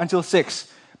 1 until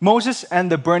 6. Moses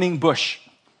and the burning bush.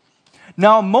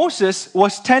 Now Moses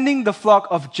was tending the flock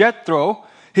of Jethro,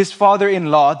 his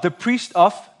father-in-law, the priest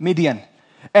of Midian.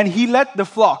 And he led the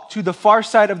flock to the far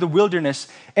side of the wilderness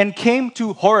and came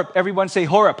to Horeb. Everyone say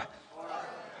Horeb.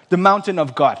 The mountain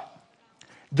of God.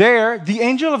 There, the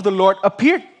angel of the Lord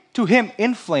appeared to him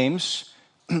in flames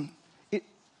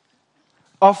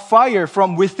of fire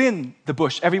from within the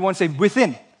bush. Everyone say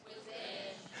within.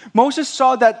 Moses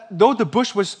saw that though the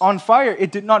bush was on fire,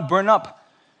 it did not burn up.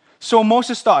 So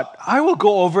Moses thought, I will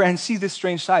go over and see this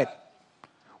strange sight.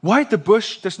 Why the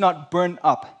bush does not burn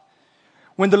up?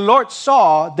 When the Lord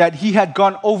saw that he had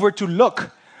gone over to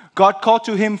look, God called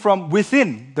to him from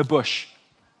within the bush,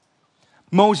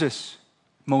 Moses,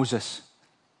 Moses.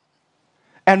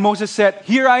 And Moses said,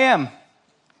 Here I am.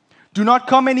 Do not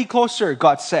come any closer,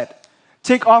 God said.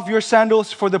 Take off your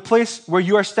sandals, for the place where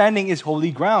you are standing is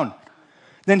holy ground.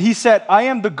 Then he said, I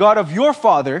am the God of your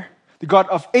father, the God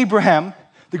of Abraham,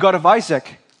 the God of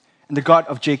Isaac, and the God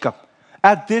of Jacob.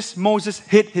 At this, Moses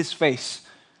hid his face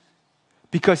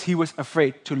because he was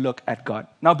afraid to look at God.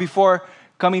 Now, before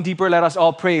coming deeper, let us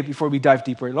all pray before we dive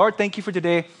deeper. Lord, thank you for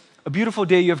today, a beautiful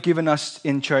day you have given us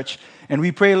in church. And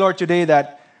we pray, Lord, today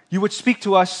that you would speak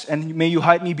to us, and may you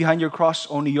hide me behind your cross.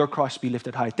 Only your cross be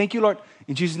lifted high. Thank you, Lord.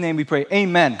 In Jesus' name we pray.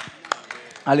 Amen.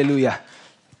 Hallelujah.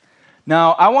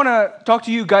 Now, I want to talk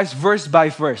to you guys verse by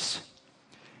verse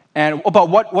and about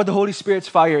what the Holy Spirit's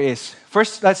fire is.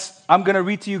 First, I'm going to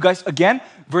read to you guys again,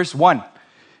 verse 1.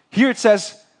 Here it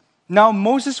says, Now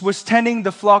Moses was tending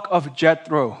the flock of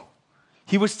Jethro.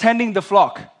 He was tending the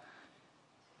flock.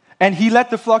 And he led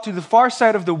the flock to the far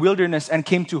side of the wilderness and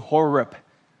came to Horeb.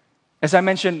 As I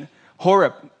mentioned,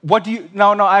 Horeb.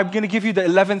 Now I'm going to give you the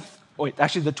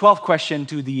 12th question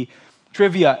to the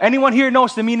trivia. Anyone here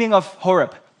knows the meaning of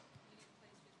Horeb?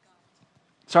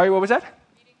 Sorry, what was that?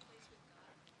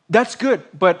 That's good,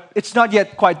 but it's not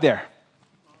yet quite there.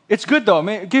 It's good though.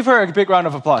 Give her a big round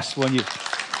of applause, won't you?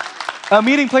 A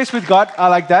meeting place with God, I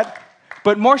like that.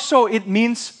 But more so, it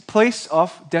means place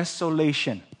of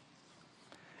desolation.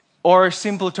 Or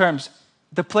simple terms,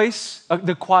 the place,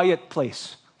 the quiet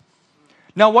place.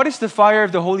 Now, what is the fire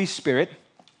of the Holy Spirit?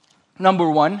 Number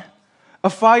one, a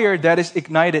fire that is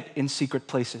ignited in secret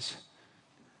places.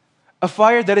 A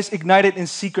fire that is ignited in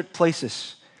secret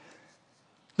places.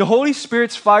 The Holy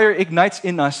Spirit's fire ignites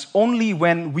in us only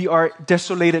when we are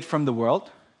desolated from the world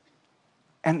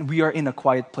and we are in a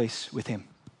quiet place with Him.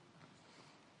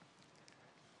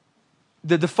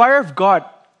 The fire of God,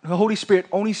 the Holy Spirit,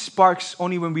 only sparks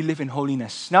only when we live in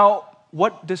holiness. Now,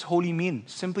 what does holy mean?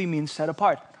 Simply means set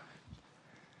apart.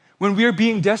 When we are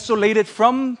being desolated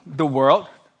from the world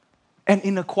and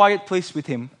in a quiet place with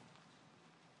Him,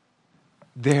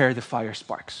 there the fire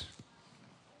sparks.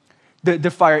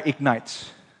 The fire ignites.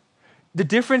 The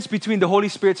difference between the Holy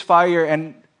Spirit's fire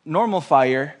and normal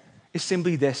fire is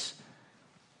simply this.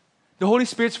 The Holy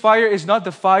Spirit's fire is not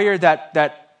the fire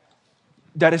that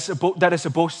is a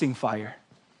boasting fire,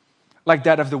 like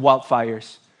that of the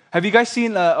wildfires. Have you guys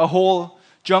seen a whole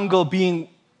jungle being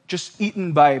just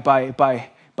eaten by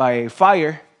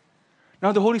fire?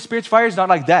 Now, the Holy Spirit's fire is not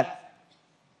like that.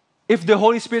 If the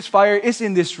Holy Spirit's fire is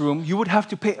in this room, you would have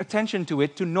to pay attention to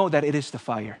it to know that it is the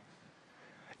fire.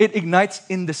 It ignites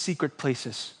in the secret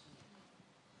places.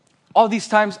 All these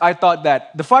times I thought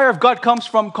that the fire of God comes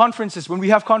from conferences. When we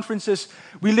have conferences,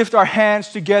 we lift our hands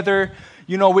together,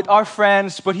 with our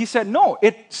friends. But He said, no,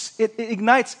 it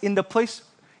ignites in the place,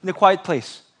 in the quiet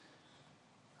place.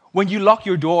 When you lock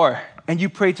your door and you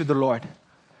pray to the Lord.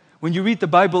 When you read the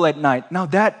Bible at night. Now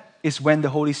that is when the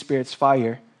Holy Spirit's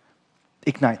fire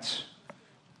ignites.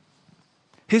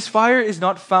 His fire is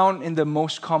not found in the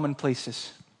most common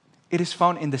places. It is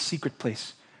found in the secret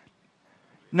place.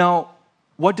 Now,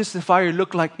 what does the fire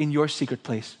look like in your secret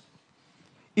place?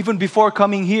 Even before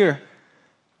coming here,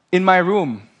 in my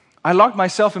room, I locked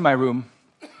myself in my room.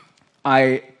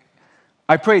 I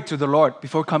prayed to the Lord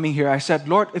before coming here. I said,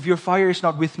 Lord, if your fire is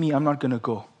not with me, I'm not going to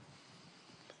go.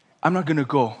 I'm not going to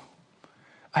go.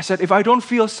 I said, if I don't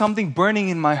feel something burning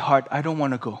in my heart, I don't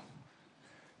want to go.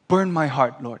 Burn my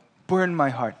heart, Lord. Burn my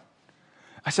heart.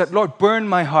 I said, Lord, burn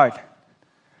my heart.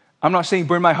 I'm not saying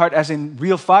burn my heart as in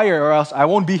real fire or else I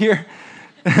won't be here.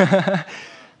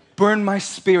 Burn my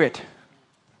spirit.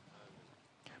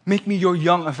 Make me your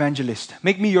young evangelist.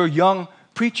 Make me your young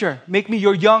preacher. Make me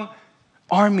your young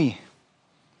army.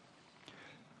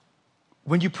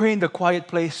 When you pray in the quiet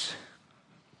place,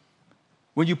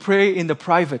 when you pray in the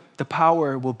private, the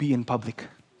power will be in public.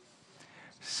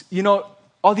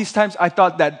 All these times I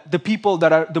thought that the people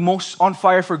that are the most on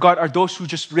fire for God are those who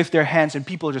just lift their hands and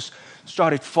people just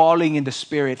started falling in the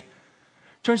Spirit.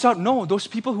 Turns out, no, those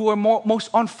people who are most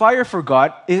on fire for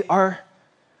God are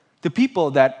the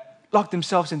people that lock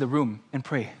themselves in the room and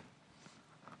pray.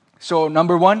 So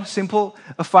number one, simple,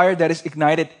 a fire that is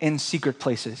ignited in secret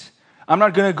places. I'm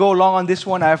not going to go long on this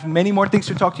one. I have many more things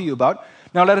to talk to you about.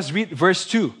 Now let us read verse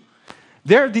 2.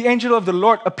 There the angel of the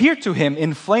Lord appeared to him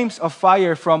in flames of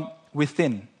fire from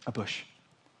within a bush.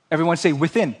 Everyone say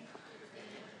within.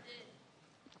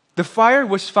 The fire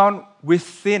was found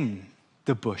within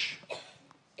the bush.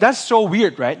 That's so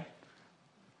weird, right?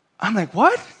 I'm like,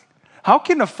 what? How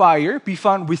can a fire be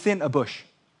found within a bush?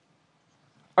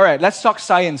 All right, let's talk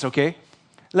science, okay?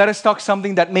 Let us talk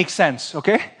something that makes sense,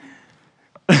 okay?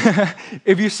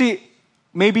 If you see,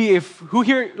 who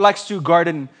here likes to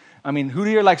garden? Who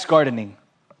here likes gardening?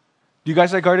 Do you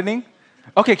guys like gardening?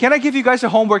 Okay, can I give you guys a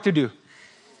homework to do?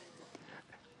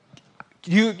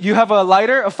 You have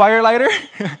a fire lighter?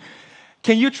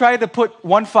 Can you try to put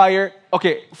one fire?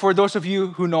 Okay, for those of you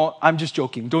who know, I'm just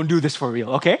joking. Don't do this for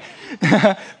real, okay?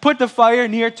 Put the fire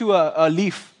near to a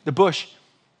leaf, the bush.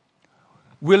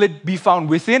 Will it be found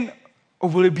within or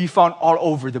will it be found all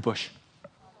over the bush?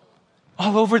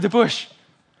 All over the bush.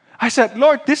 I said,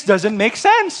 Lord, this doesn't make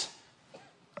sense.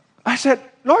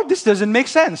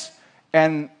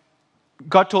 And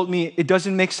God told me it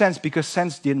doesn't make sense because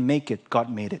sense didn't make it.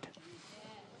 God made it.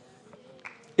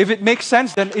 If it makes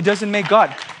sense, then it doesn't make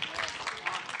God.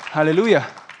 Hallelujah.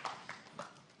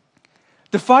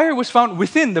 The fire was found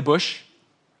within the bush.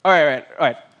 All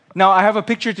right. Now I have a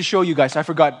picture to show you guys. I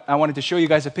forgot. I wanted to show you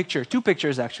guys a picture. 2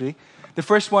 pictures actually. The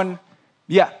first one,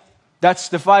 that's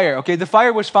the fire. Okay, the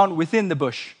fire was found within the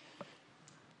bush.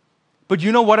 But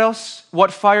you know what else?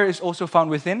 What fire is also found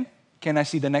within? Can I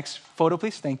see the next photo,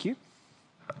 please? Thank you.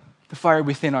 The fire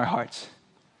within our hearts.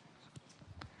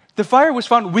 The fire was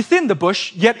found within the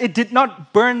bush, yet it did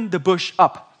not burn the bush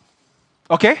up.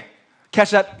 Okay?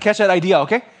 Catch that idea,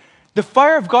 okay? The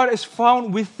fire of God is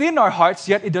found within our hearts,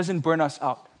 yet it doesn't burn us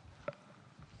out.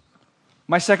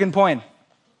 My second point.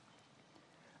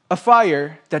 A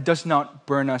fire that does not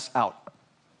burn us out.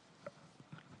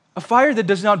 A fire that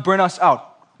does not burn us out.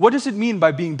 What does it mean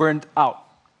by being burned out?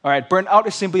 All right, burnt out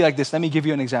is simply like this. Let me give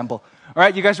you an example. All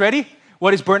right, you guys ready?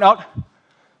 What is burnt out?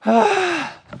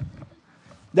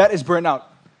 That is burnout.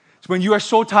 It's when you are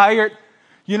so tired,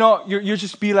 you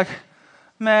just be like,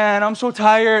 man, I'm so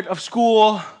tired of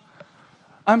school.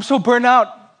 I'm so burnt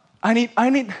out. I need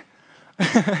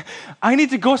I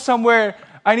need to go somewhere.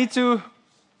 I need to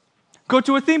go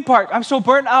to a theme park. I'm so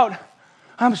burnt out.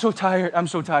 I'm so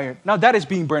tired. Now that is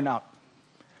being burnt out.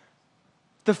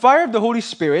 The fire of the Holy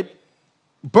Spirit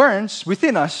burns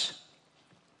within us.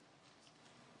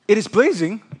 It is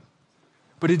blazing,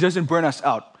 but it doesn't burn us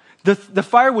out. The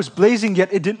fire was blazing,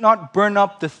 yet it did not burn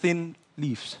up the thin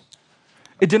leaves.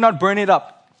 It did not burn it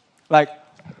up. Like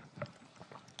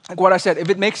what I said, if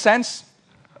it makes sense,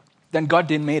 then God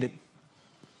didn't made it.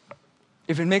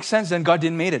 If it makes sense, then God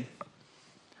didn't made it.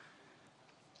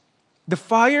 The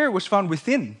fire was found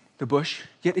within the bush,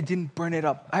 yet it didn't burn it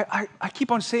up. I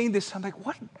keep on saying this. I'm like,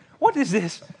 what is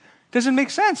this? Doesn't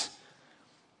make sense.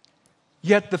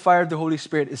 Yet the fire of the Holy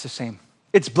Spirit is the same.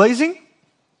 It's blazing,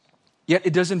 yet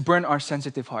it doesn't burn our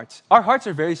sensitive hearts. Our hearts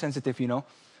are very sensitive,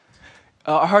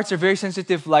 Our hearts are very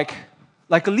sensitive like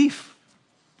a leaf.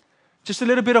 Just a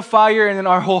little bit of fire and then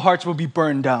our whole hearts will be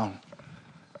burned down.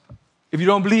 If you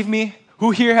don't believe me,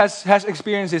 who here has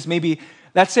experienced this? Maybe,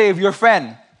 let's say if your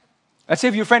friend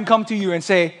come to you and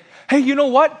say, hey, you know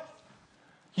what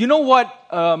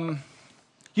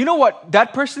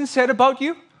that person said about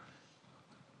you?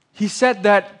 He said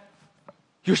that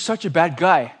you're such a bad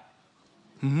guy.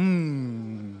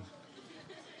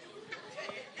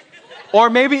 Or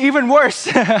maybe even worse.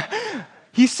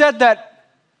 He said that,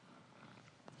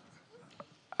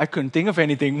 I couldn't think of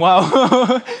anything.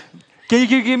 Wow. Can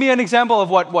you give me an example of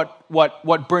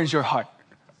what burns your heart?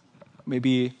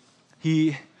 Maybe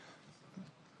he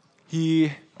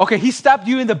stabbed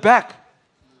you in the back.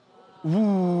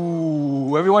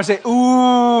 Ooh. Everyone say,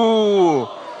 ooh.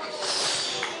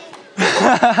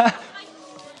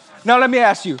 Now let me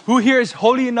ask you, who here is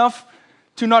holy enough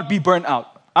to not be burnt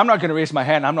out? I'm not going to raise my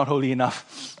hand. I'm not holy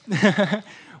enough.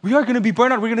 We are going to be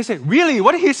burnt out. We're going to say, really?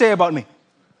 What did he say about me?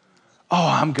 Oh,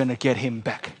 I'm going to get him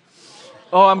back.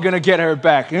 Oh, I'm going to get her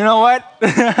back. You know what?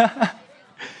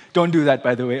 Don't do that,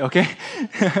 by the way, okay?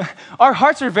 Our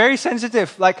hearts are very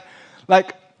sensitive, like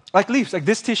leaves, like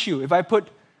this tissue. If I put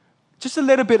just a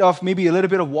little bit of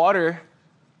water,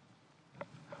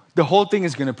 the whole thing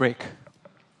is going to break.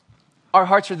 Our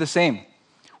hearts are the same.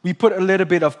 We put a little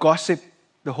bit of gossip,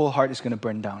 the whole heart is going to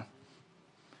burn down.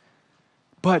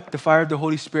 But the fire of the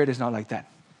Holy Spirit is not like that.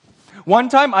 One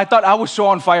time, I thought I was so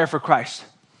on fire for Christ.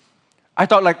 I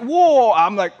thought like, whoa,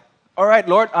 I'm like, all right,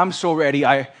 Lord, I'm so ready.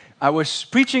 I was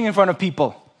preaching in front of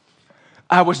people.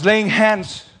 I was laying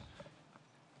hands.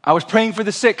 I was praying for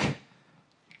the sick.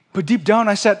 But deep down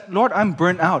I said, Lord, I'm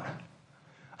burnt out.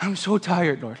 I'm so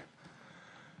tired, Lord.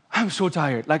 I'm so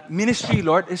tired. Like ministry,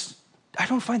 Lord, I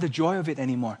don't find the joy of it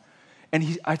anymore.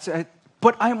 And I said,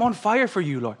 but I'm on fire for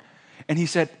you, Lord. And he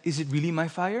said, is it really my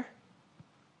fire?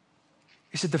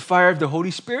 Is it the fire of the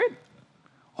Holy Spirit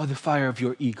or the fire of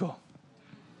your ego?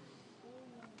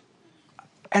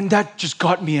 And that just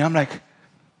got me. I'm like,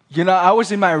 I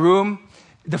was in my room,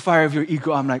 the fire of your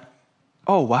ego. I'm like,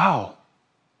 oh, wow.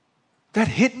 That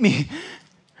hit me.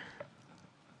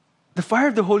 The fire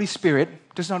of the Holy Spirit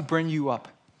does not burn you up.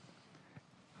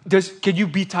 Can you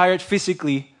be tired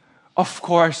physically? Of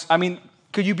course. I mean,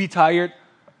 could you be tired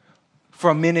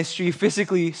from ministry,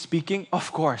 physically speaking?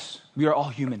 Of course. We are all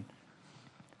human.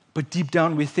 But deep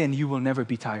down within, you will never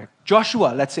be tired.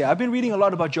 Joshua, let's say, I've been reading a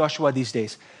lot about Joshua these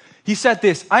days. He said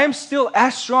this, I am still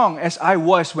as strong as I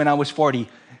was when I was 40.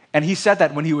 And he said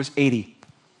that when he was 80.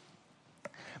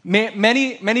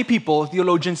 Many people,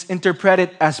 theologians, interpret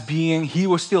it as being he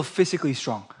was still physically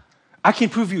strong. I can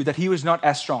prove you that he was not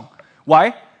as strong.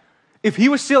 Why? If he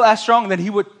was still as strong, then he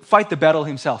would fight the battle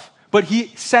himself. But he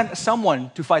sent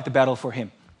someone to fight the battle for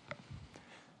him.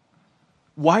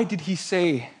 Why did he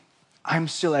say, I'm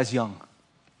still as young?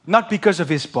 Not because of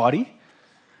his body.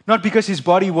 Not because his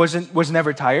body was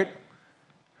never tired.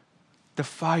 The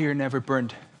fire never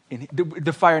burned.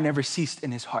 The fire never ceased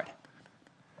in his heart.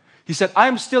 He said,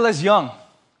 I'm still as young.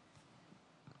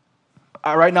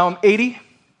 Right now I'm 80.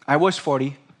 I was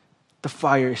 40. The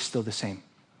fire is still the same.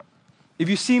 If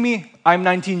you see me, I'm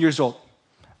 19 years old.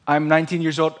 I'm 19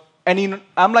 years old.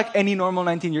 I'm like any normal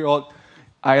 19-year-old.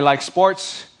 I like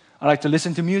sports. I like to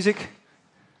listen to music.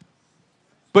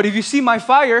 But if you see my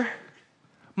fire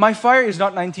is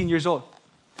not 19 years old.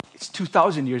 It's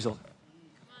 2,000 years old.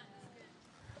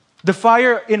 The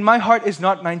fire in my heart is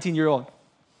not 19-year-old.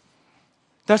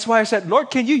 That's why I said, Lord,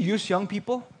 can you use young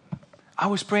people? I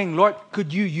was praying, Lord,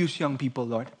 could you use young people,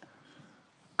 Lord?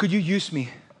 Could you use me?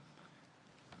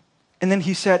 And then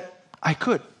he said, I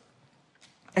could.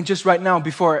 And just right now,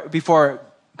 before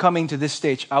coming to this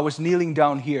stage, I was kneeling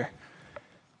down here.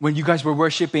 When you guys were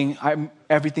worshiping,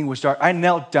 everything was dark. I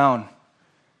knelt down.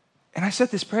 And I said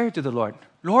this prayer to the Lord.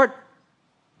 Lord,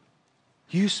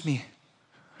 use me.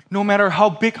 No matter how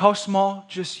big, how small,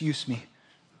 just use me.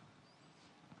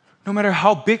 No matter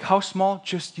how big, how small,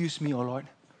 just use me, oh Lord.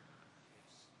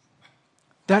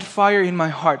 That fire in my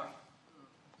heart,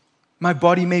 my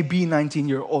body may be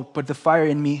 19-year-old, but the fire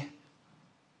in me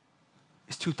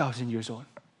is 2,000 years old.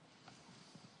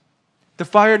 The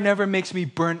fire never makes me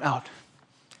burn out.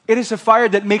 It is a fire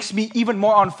that makes me even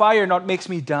more on fire, not makes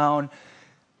me down,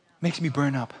 makes me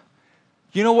burn up.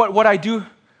 You know what I do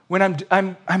when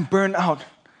I'm burned out?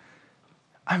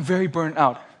 I'm very burned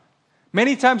out.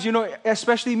 Many times,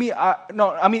 especially me,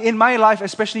 in my life,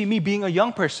 especially me being a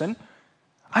young person,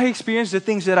 I experienced the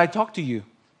things that I talk to you.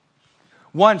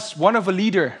 Once, one of a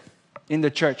leader in the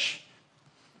church,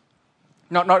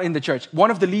 not in the church,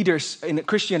 one of the leaders,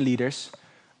 Christian leaders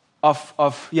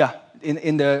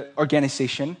in the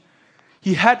organization,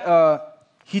 he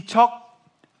talked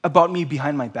about me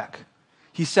behind my back.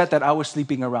 He said that I was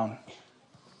sleeping around.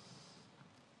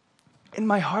 In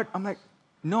my heart, I'm like,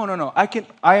 no.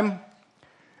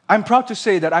 I'm proud to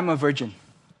say that I'm a virgin.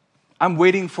 I'm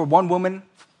waiting for one woman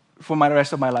for the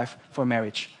rest of my life for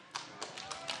marriage.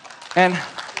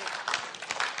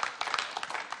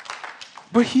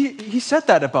 But he said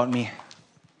that about me.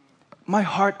 My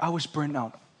heart, I was burned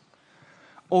out.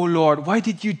 Oh Lord, why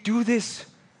did you do this?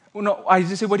 No, I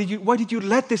just say, why did you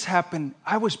let this happen?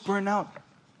 I was burned out.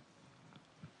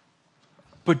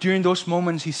 But during those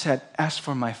moments, he said, ask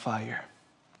for my fire.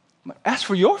 Ask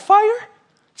for your fire?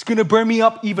 It's going to burn me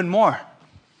up even more.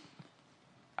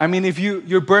 I mean, if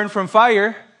you're burned from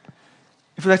fire,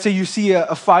 if let's say you see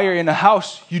a fire in a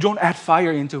house, you don't add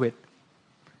fire into it.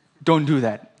 Don't do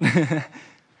that.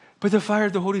 But the fire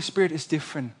of the Holy Spirit is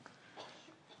different.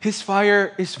 His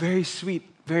fire is very sweet,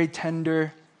 very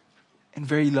tender, and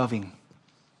very loving.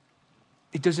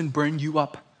 It doesn't burn you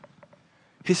up.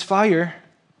 His fire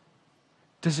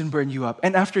doesn't burn you up.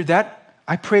 And after that,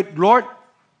 I prayed, Lord,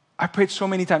 I prayed so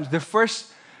many times. The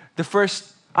first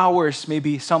hours,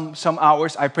 maybe some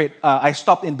hours, I prayed. I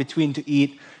stopped in between to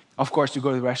eat, of course, to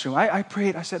go to the restroom. I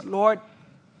prayed. I said, Lord,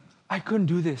 I couldn't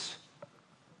do this.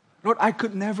 Lord, I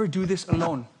could never do this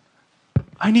alone.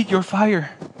 I need your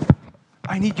fire.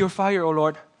 I need your fire, oh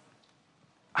Lord.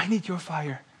 I need your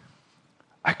fire.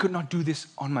 I could not do this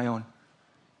on my own.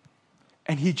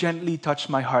 And he gently touched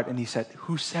my heart and he said,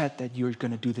 who said that you're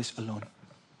going to do this alone?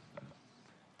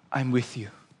 I'm with you.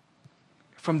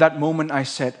 From that moment I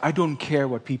said, I don't care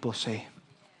what people say.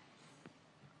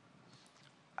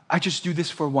 I just do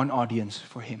this for one audience,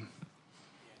 for him.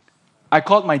 I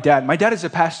called my dad. My dad is a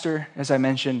pastor, as I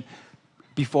mentioned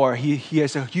before. He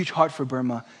has a huge heart for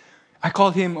Burma. I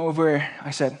called him over.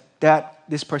 I said, Dad,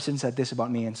 this person said this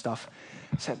about me and stuff.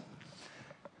 I said,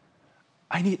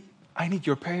 I need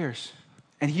your prayers.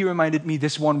 And he reminded me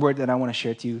this one word that I want to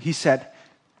share to you. He said,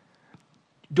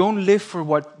 don't live for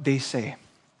what they say.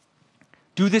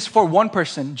 Do this for one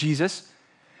person, Jesus,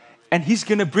 and he's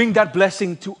going to bring that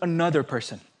blessing to another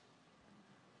person.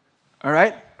 All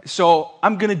right? So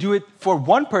I'm going to do it for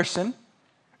one person,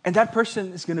 and that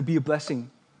person is going to be a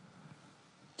blessing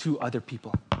to other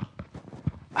people.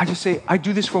 I just say, I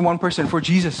do this for one person, for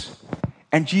Jesus.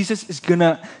 And Jesus is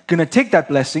gonna take that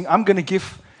blessing. I'm going to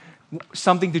give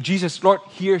something to Jesus. Lord,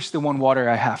 here's the one water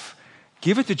I have.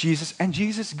 Give it to Jesus, and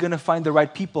Jesus is going to find the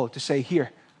right people to say,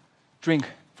 here, drink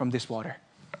from this water.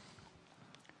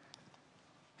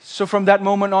 So from that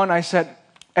moment on, I said,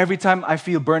 every time I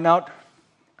feel burnout,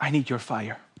 I need your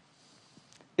fire.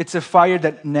 It's a fire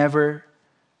that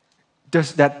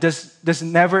does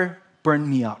never burn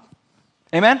me out.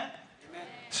 Amen?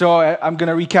 So I'm going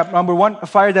to recap. Number one, a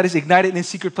fire that is ignited in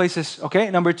secret places. Okay.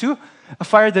 Number two, a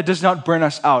fire that does not burn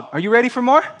us out. Are you ready for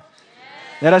more? Yes.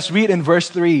 Let us read in verse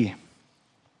 3.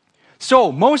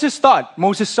 So Moses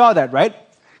saw that, right?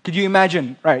 Could you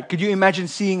imagine, right? Could you imagine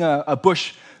seeing a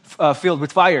bush filled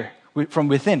with fire from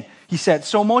within? He said,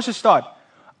 so Moses thought,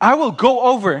 I will go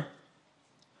over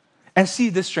and see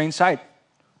this strange sight.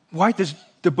 Why does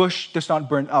the bush does not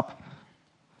burn up?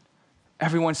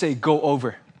 Everyone say, go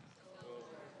over.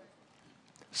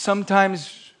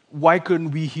 Sometimes, why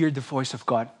couldn't we hear the voice of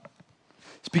God?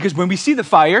 It's because when we see the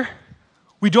fire,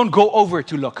 we don't go over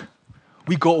to look.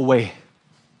 We go away.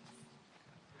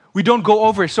 We don't go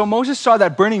over. So Moses saw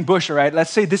that burning bush, all right?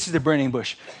 Let's say this is the burning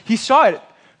bush. He saw it.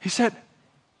 He said,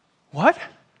 what?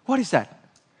 What is that?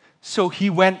 So he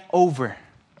went over.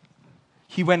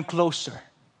 He went closer.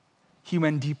 He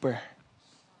went deeper.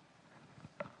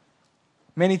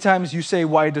 Many times you say,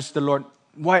 why don't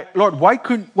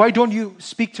you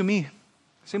speak to me?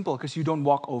 Simple, because you don't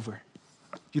walk over.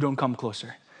 You don't come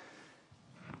closer.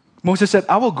 Moses said,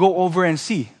 I will go over and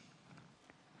see.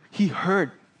 He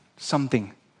heard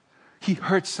something. He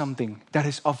heard something that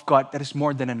is of God, that is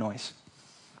more than a noise.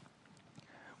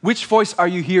 Which voice are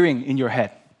you hearing in your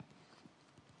head?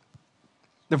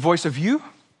 The voice of you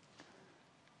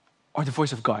or the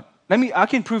voice of God? I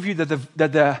can prove you that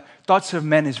the thoughts of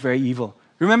men is very evil.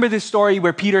 Remember this story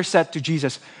where Peter said to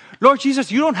Jesus, Lord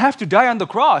Jesus, you don't have to die on the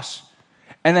cross.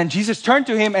 And then Jesus turned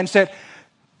to him and said,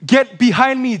 get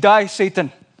behind me, die,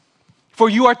 Satan. For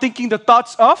you are thinking the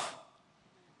thoughts of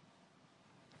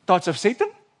Satan?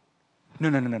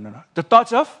 No. The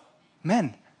thoughts of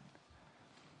men.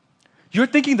 You're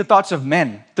thinking the thoughts of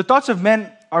men. The thoughts of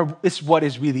men is what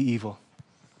is really evil.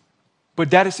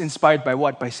 But that is inspired by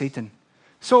what? By Satan.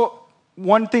 So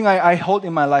one thing I hold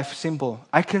in my life simple.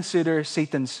 I consider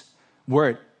Satan's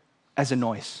word as a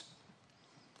noise,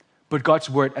 but God's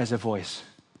word as a voice.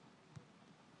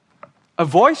 A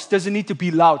voice doesn't need to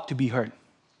be loud to be heard.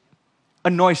 A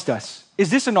noise does. Is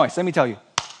this a noise? Let me tell you.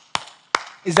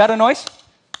 Is that a noise?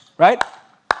 Right?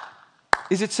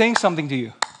 Is it saying something to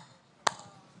you?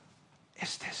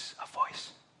 Is this a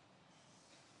voice?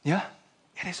 Yeah,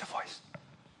 it is a voice.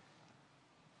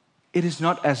 It is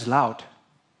not as loud,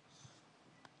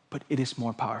 but it is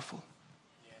more powerful.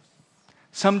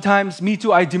 Sometimes, me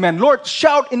too, I demand, Lord,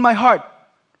 shout in my heart.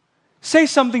 Say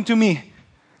something to me,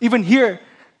 even here.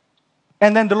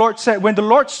 And then the Lord said, when the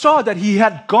Lord saw that he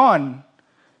had gone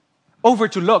over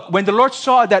to look, when the Lord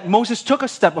saw that Moses took a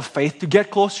step of faith to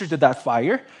get closer to that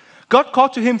fire, God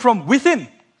called to him from within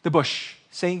the bush,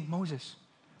 saying, Moses,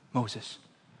 Moses.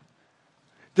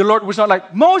 The Lord was not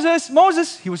like, Moses,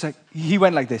 Moses. He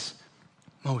went like this,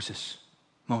 Moses,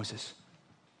 Moses.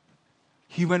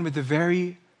 He went with a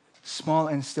very small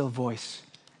and still voice.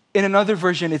 In another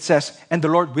version, it says, and the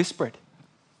Lord whispered.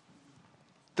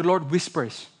 The Lord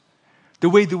whispers. The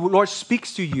way the Lord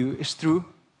speaks to you is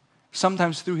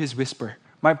sometimes through his whisper.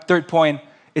 My third point,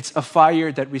 it's a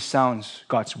fire that resounds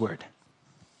God's word.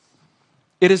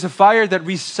 It is a fire that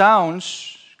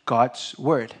resounds God's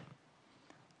word.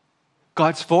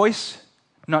 God's voice,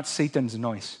 not Satan's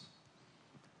noise.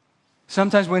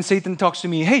 Sometimes when Satan talks to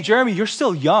me, hey, Jeremy, you're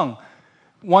still young.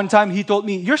 One time he told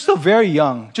me, you're still very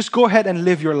young. Just go ahead and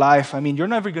live your life. I mean, you're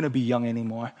never going to be young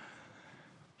anymore.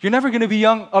 You're never going to be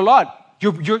young a lot.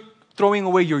 You're throwing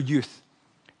away your youth.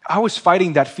 I was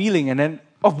fighting that feeling, and then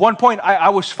At one point, I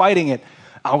was fighting it.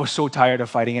 I was so tired of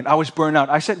fighting it. I was burned out.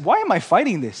 I said, why am I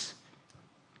fighting this?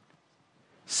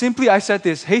 Simply, I said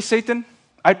this, hey, Satan,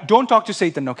 don't talk to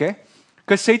Satan, okay?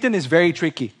 Because Satan is very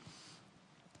tricky.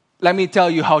 Let me tell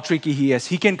you how tricky he is.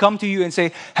 He can come to you and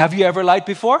say, have you ever lied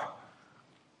before?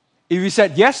 If you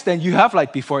said yes, then you have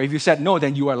lied before. If you said no,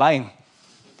 then you are lying.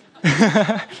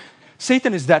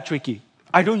 Satan is that tricky.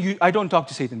 I don't talk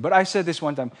to Satan, but I said this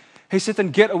one time, hey,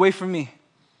 Satan, get away from me.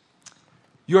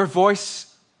 Your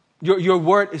voice, your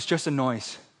word is just a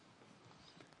noise.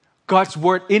 God's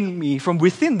word in me, from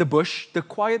within the bush, the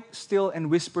quiet, still, and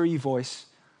whispery voice.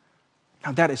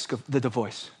 Now that is the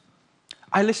voice.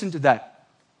 I listen to that.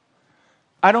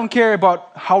 I don't care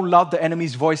about how loud the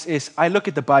enemy's voice is. I look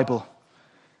at the Bible.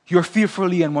 You're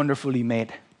fearfully and wonderfully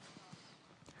made.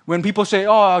 When people say,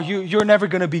 oh, you're never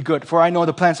going to be good, for I know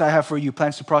the plans I have for you,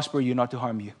 plans to prosper you, not to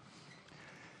harm you.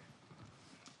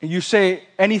 And you say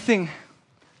anything,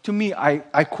 to me,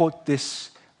 I quote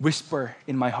this whisper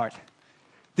in my heart.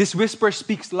 This whisper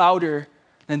speaks louder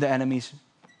than the enemy's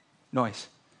noise.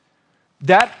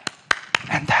 That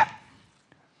and that.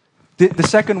 The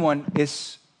second one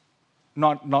is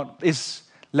is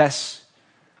less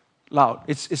loud.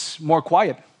 It's more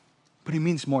quiet, but it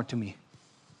means more to me.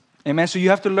 Amen. So you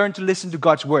have to learn to listen to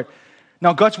God's word.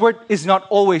 Now, God's word is not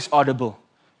always audible.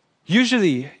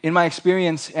 Usually, in my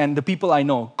experience and the people I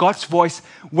know, God's voice,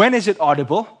 when is it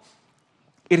audible?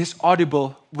 It is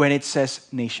audible when it says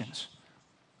nations.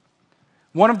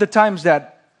 One of the times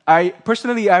that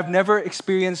I've never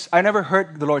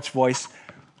heard the Lord's voice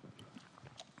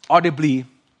audibly.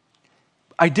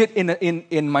 I did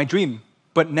in my dream,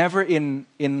 but never in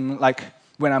like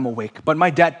when I'm awake. But my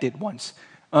dad did once,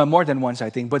 more than once, I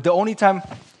think. But the only time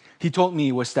he told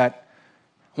me was that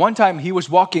one time he was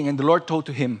walking and the Lord told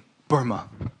to him, Burma.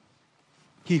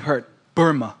 He heard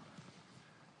Burma.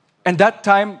 And that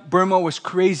time, Burma was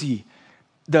crazy.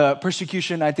 The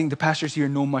persecution, I think the pastors here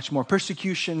know much more.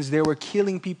 Persecutions, they were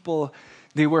killing people.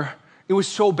 It was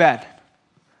so bad.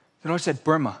 The Lord said,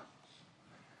 Burma.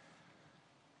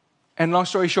 And long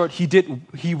story short,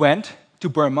 he went to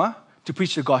Burma to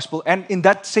preach the gospel. And in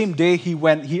that same day,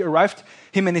 he arrived,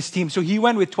 him and his team. So he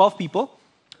went with 12 people.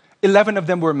 11 of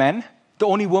them were men. The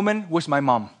only woman was my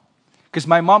mom. Because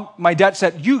my dad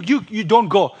said, you don't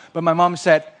go. But my mom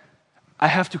said, I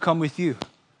have to come with you.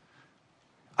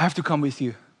 I have to come with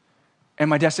you. And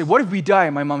my dad said, what if we die?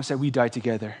 And my mom said, we die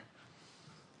together.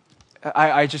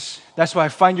 That's why I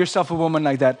find yourself a woman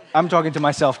like that. I'm talking to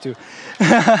myself too.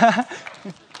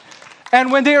 And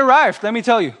when they arrived, let me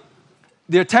tell you,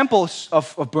 the temples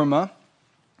of Burma,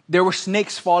 there were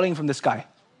snakes falling from the sky.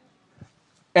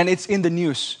 And it's in the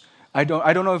news. I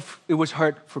don't know if it was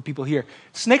heard for people here.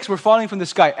 Snakes were falling from the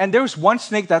sky. And there was one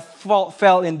snake that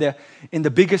fell in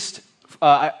the biggest,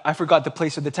 I forgot the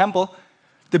place of the temple.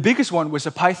 The biggest one was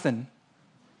a python.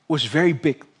 It was very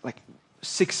big, like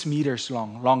 6 meters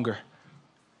longer.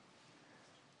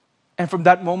 And from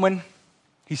that moment,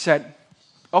 he said,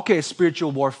 okay, it's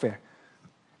spiritual warfare.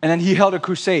 And then he held a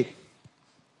crusade.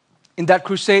 In that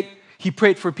crusade, he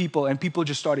prayed for people, and people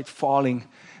just started falling.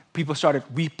 People started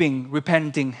weeping,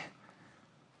 repenting.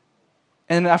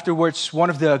 And then afterwards, one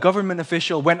of the government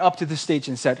officials went up to the stage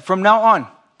and said, from now on,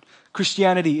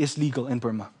 Christianity is legal in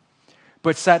Burma.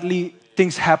 But sadly,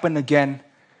 things happen again,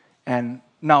 and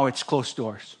now it's closed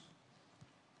doors.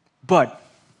 But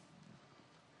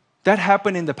that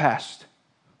happened in the past.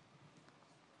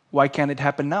 Why can't it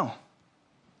happen now?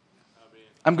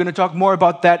 I'm going to talk more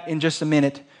about that in just a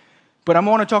minute. But I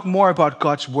want to talk more about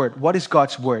God's word. What is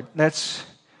God's word?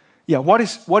 What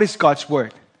is God's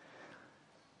word?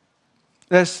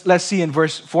 Let's see in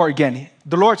verse 4 again.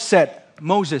 The Lord said,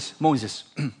 Moses.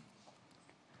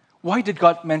 Why did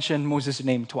God mention Moses'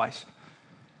 name twice?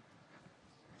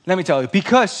 Let me tell you.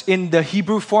 Because in the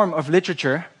Hebrew form of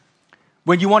literature,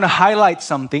 when you want to highlight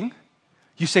something,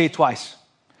 you say it twice.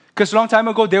 Because a long time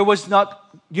ago, there was not,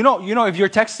 if you're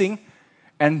texting,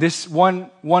 and this one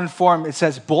form, it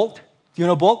says bold. Do you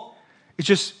know bold? It's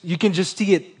just, you can just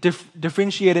see it,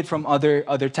 differentiate it from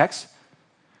other texts.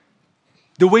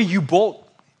 The way you bold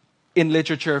in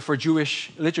literature, for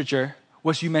Jewish literature,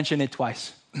 was you mention it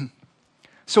twice.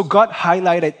 So God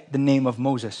highlighted the name of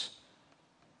Moses.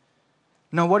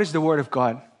 Now, what is the Word of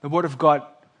God? The Word of God,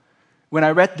 when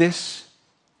I read this,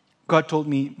 God told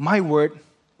me, my Word,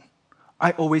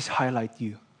 I always highlight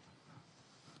you.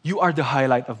 You are the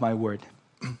highlight of my Word.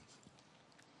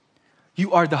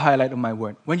 You are the highlight of my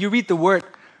Word. When you read the Word,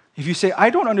 if you say, I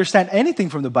don't understand anything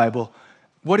from the Bible,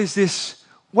 what is this?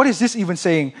 What is this even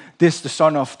saying? This, the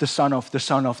son of, the son of, the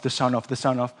son of, the son of, the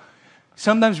son of.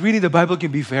 Sometimes reading the Bible can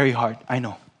be very hard, I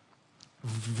know.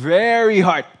 Very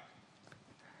hard.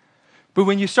 But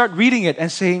when you start reading it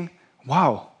and saying,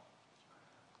 wow,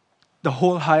 the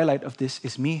whole highlight of this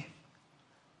is me.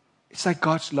 It's like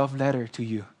God's love letter to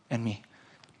you and me.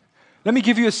 Let me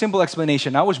give you a simple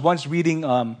explanation. I was once reading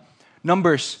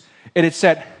Numbers, and it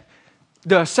said,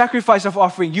 the sacrifice of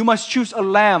offering, you must choose a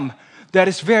lamb that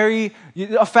is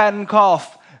a fattened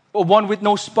calf, or one with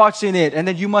no spots in it, and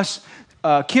then you must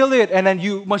kill it, and then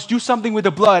you must do something with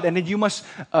the blood, and then you must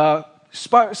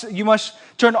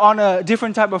turn on a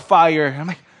different type of fire. I'm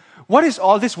like, what is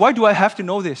all this? Why do I have to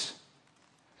know this?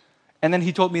 And then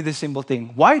he told me this simple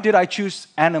thing. Why did I choose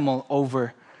animal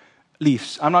over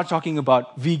leaves? I'm not talking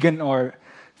about vegan or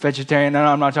vegetarian. No,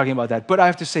 I'm not talking about that. But I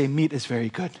have to say, meat is very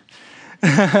good.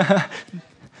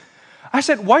 I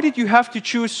said, why did you have to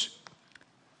choose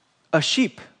a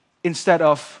sheep instead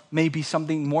of maybe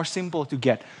something more simple to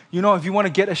get? You know, if you want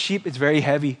to get a sheep, it's very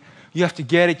heavy. You have to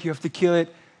get it, you have to kill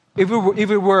it. If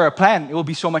it were a plant, it will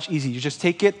be so much easier. You just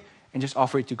take it and just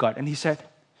offer it to God. And he said,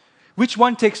 which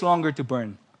one takes longer to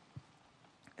burn?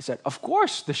 I said, of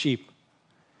course, the sheep.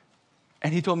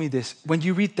 And he told me this, when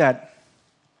you read that,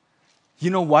 you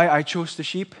know why I chose the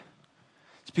sheep?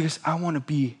 It's because I want to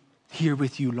be here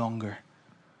with you longer.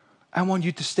 I want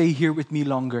you to stay here with me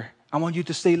longer. I want you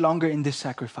to stay longer in this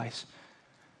sacrifice.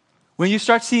 When you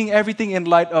start seeing everything in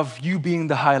light of you being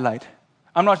the highlight,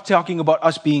 I'm not talking about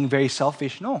us being very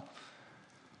selfish, no.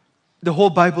 The whole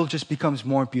Bible just becomes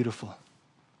more beautiful.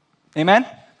 Amen?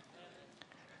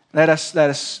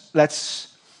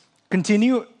 Let's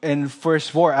continue in verse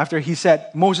 4. After he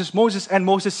said, Moses, and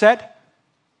Moses said,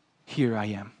 here I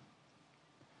am.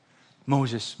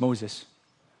 Moses.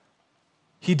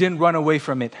 He didn't run away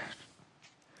from it.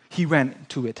 He ran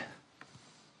to it.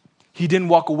 He didn't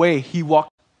walk away. He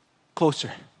walked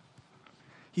closer.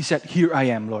 He said, here I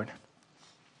am, Lord.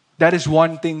 That is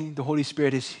one thing the Holy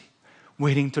Spirit is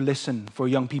waiting to listen for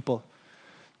young people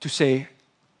to say,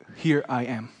 here I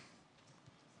am.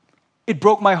 It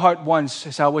broke my heart once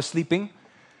as I was sleeping.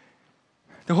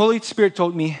 The Holy Spirit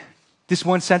told me this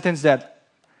one sentence that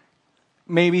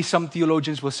maybe some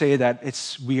theologians will say that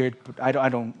it's weird, but I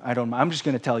don't. I'm just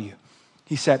going to tell you.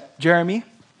 He said, Jeremy,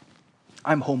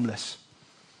 I'm homeless.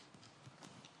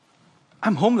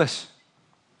 I'm homeless.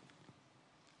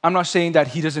 I'm not saying that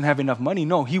he doesn't have enough money.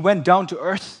 No, he went down to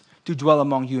earth to dwell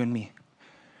among you and me.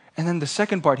 And then the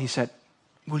second part, he said,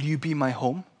 will you be my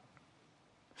home?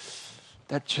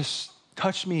 That just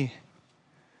touched me.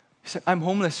 He said, I'm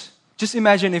homeless. Just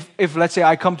imagine if let's say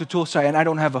I come to Tulsa and I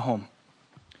don't have a home.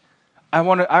 I'm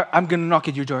going to knock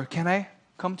at your door. Can I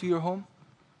come to your home?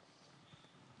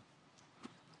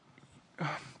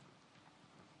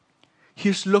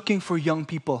 He's looking for young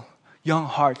people, young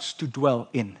hearts to dwell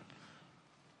in.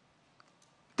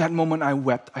 That moment I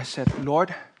wept. I said,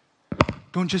 Lord,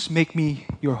 don't just make me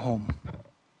your home.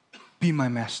 Be my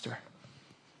master.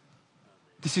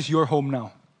 This is your home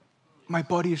now. My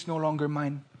body is no longer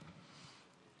mine.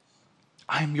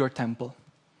 I am your temple.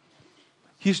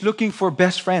 He's looking for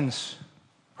best friends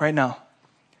right now.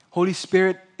 The Holy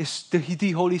Spirit is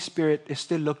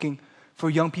still looking for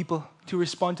young people to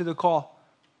respond to the call.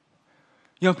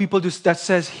 Young people that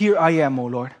says, here I am, O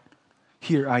Lord.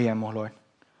 Here I am, O Lord.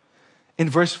 In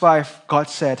verse 5, God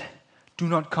said, do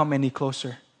not come any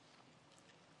closer.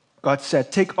 God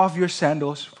said, take off your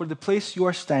sandals, for the place you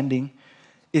are standing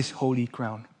is holy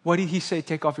ground. Why did he say,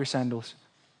 take off your sandals?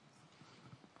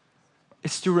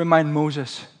 It's to remind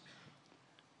Moses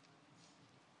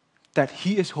that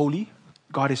he is holy,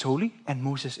 God is holy, and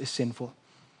Moses is sinful.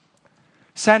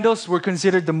 Sandals were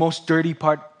considered the most dirty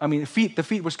part. The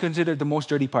feet was considered the most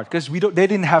dirty part because they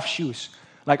didn't have shoes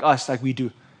like us, like we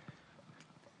do.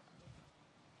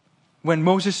 When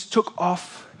Moses took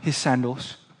off his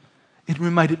sandals, it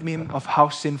reminded me of how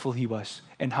sinful he was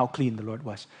and how clean the Lord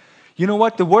was. You know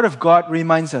what? The Word of God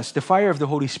reminds us, the fire of the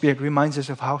Holy Spirit reminds us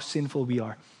of how sinful we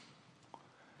are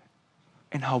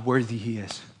and how worthy He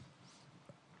is.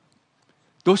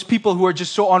 Those people who are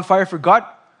just so on fire for God,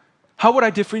 how would I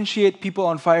differentiate people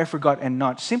on fire for God and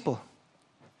not? Simple.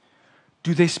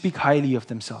 Do they speak highly of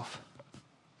themselves?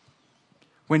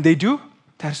 When they do,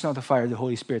 that's not the fire of the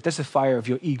Holy Spirit. That's the fire of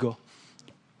your ego.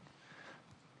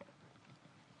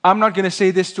 I'm not going to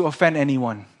say this to offend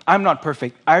anyone. I'm not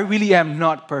perfect. I really am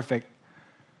not perfect.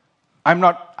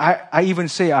 I even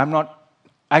say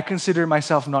I consider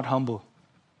myself not humble.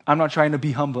 I'm not trying to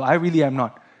be humble. I really am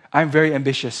not. I'm very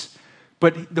ambitious.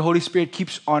 But the Holy Spirit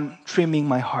keeps on trimming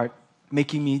my heart,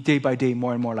 making me day by day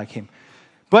more and more like Him.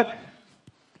 But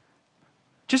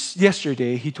just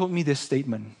yesterday, He told me this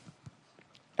statement.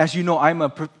 As you know, I'm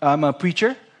a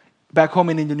preacher. Back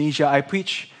home in Indonesia, I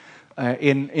preach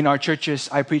in our churches.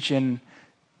 I preach in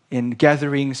in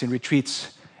gatherings, in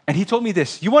retreats. And he told me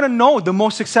this, you want to know the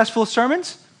most successful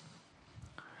sermons?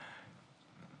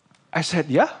 I said,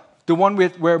 yeah. The one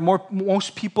where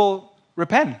most people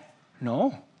repent?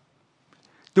 No.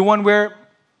 The one where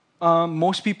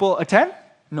most people attend?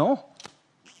 No.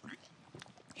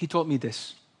 He told me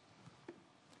this.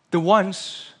 The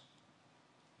ones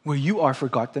where you are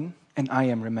forgotten and I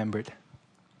am remembered.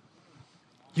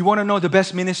 You want to know the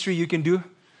best ministry you can do?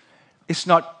 It's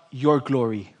not your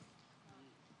glory.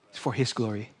 It's for His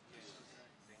glory.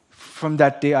 From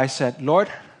that day I said,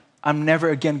 Lord, I'm never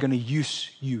again going to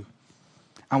use you.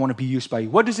 I want to be used by you.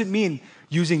 What does it mean,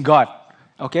 using God?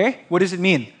 Okay? What does it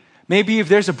mean? Maybe if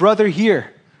there's a brother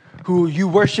here who you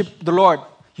worship the Lord,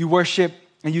 you worship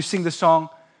and you sing the song,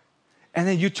 and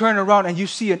then you turn around and you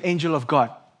see an angel of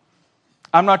God.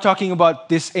 I'm not talking about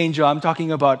this angel. I'm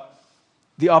talking about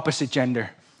the opposite gender,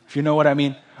 if you know what I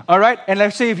mean. All right? And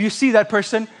let's say if you see that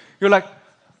person, you're like,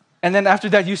 and then after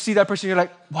that you see that person, you're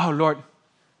like, wow, Lord,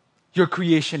 your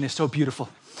creation is so beautiful.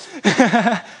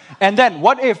 And then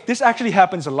what if, this actually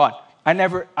happens a lot.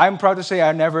 I'm proud to say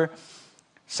I never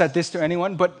said this to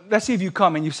anyone, but let's see if you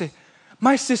come and you say,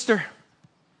 my sister,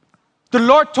 the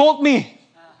Lord told me,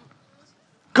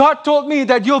 God told me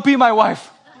that you'll be my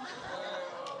wife.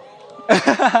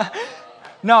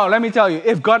 Now, let me tell you,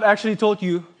 if God actually told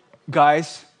you,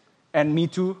 guys, and me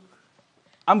too,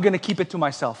 I'm going to keep it to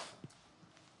myself.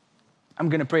 I'm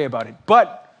going to pray about it.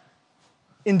 But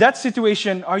in that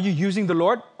situation, are you using the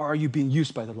Lord or are you being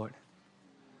used by the Lord?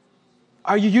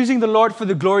 Are you using the Lord for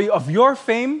the glory of your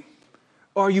fame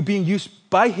or are you being used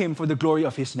by Him for the glory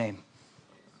of His name?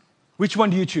 Which one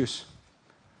do you choose?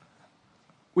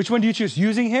 Which one do you choose?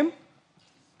 Using Him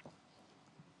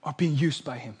or being used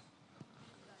by Him?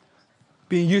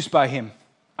 Being used by Him.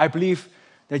 I believe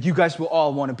that you guys will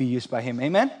all want to be used by Him.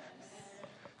 Amen?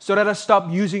 So let us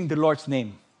stop using the Lord's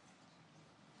name.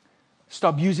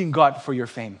 Stop using God for your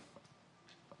fame.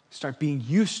 Start being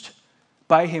used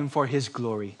by Him for His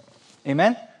glory.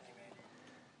 Amen?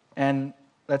 And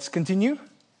let's continue.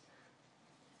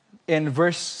 In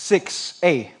verse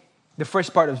 6a, the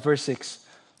first part of verse 6.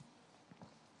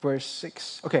 Verse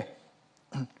 6. Okay.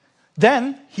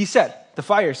 Then he said, the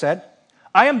fire said,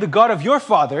 I am the God of your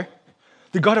father,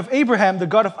 the God of Abraham, the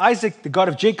God of Isaac, the God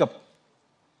of Jacob.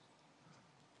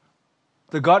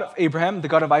 The God of Abraham, the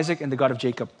God of Isaac, and the God of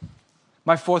Jacob.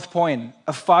 My fourth point,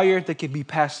 a fire that can be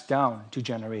passed down to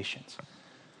generations.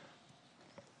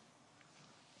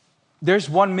 There's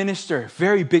one minister,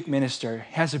 very big minister,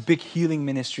 has a big healing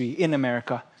ministry in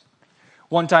America.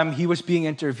 One time he was being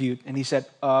interviewed and he said,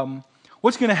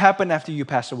 what's going to happen after you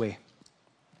pass away?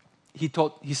 He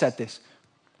said this,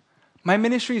 my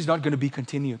ministry is not going to be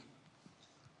continued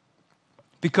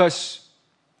because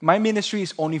my ministry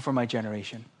is only for my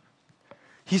generation.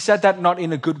 He said that not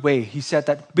in a good way. He said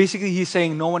that basically he's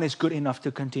saying no one is good enough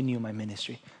to continue my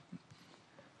ministry.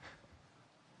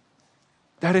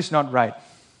 That is not right.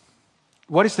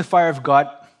 What is the fire of God?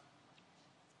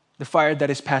 The fire that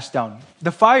is passed down.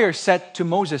 The fire said to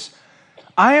Moses,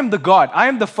 I am the God, I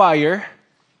am the fire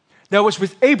that was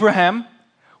with Abraham,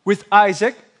 with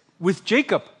Isaac, with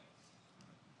Jacob.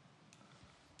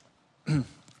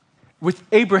 With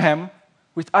Abraham,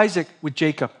 with Isaac, with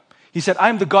Jacob. He said, I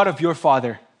am the God of your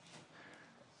father.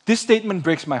 This statement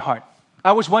breaks my heart.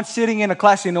 I was once sitting in a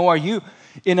class in ORU,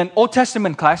 in an Old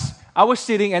Testament class. I was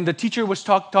sitting and the teacher was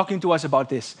talking to us about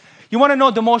this. You want to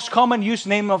know the most common used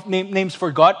names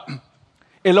for God?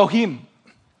 Elohim,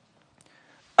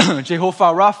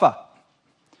 Jehovah Rapha,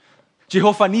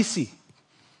 Jehovah Nissi.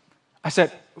 I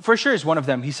said, for sure it's one of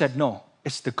them. He said, no,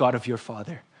 it's the God of your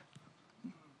father.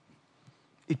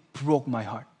 It broke my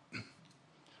heart.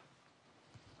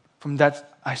 From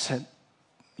that, I said,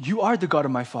 you are the God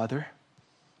of my father,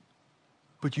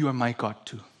 but you are my God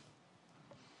too.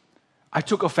 I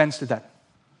took offense to that.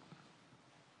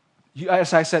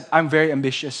 As I said, I'm very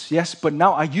ambitious, yes, but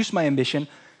now I use my ambition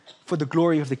for the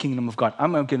glory of the kingdom of God.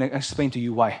 I'm going to explain to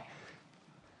you why.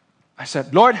 I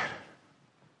said, Lord,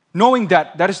 knowing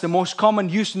that that is the most common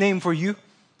used name for you,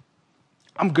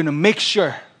 I'm going to make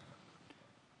sure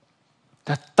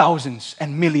that thousands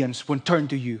and millions will turn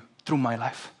to you through my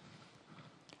life.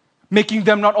 Making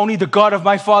them not only the God of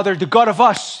my father, the God of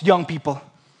us, young people.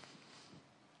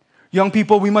 Young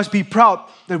people, we must be proud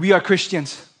that we are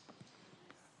Christians.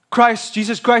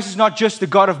 Jesus Christ is not just the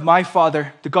God of my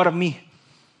father, the God of me.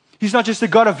 He's not just the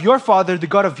God of your father, the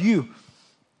God of you.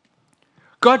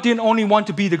 God didn't only want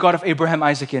to be the God of Abraham,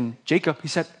 Isaac, and Jacob. He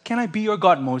said, can I be your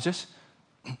God, Moses?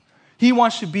 He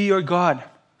wants to be your God.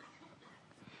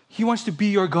 He wants to be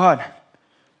your God.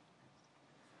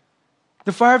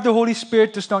 The fire of the Holy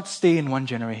Spirit does not stay in one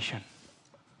generation.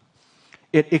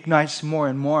 it ignites more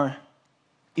and more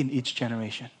in each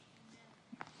generation.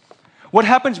 What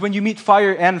happens when you meet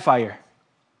fire and fire?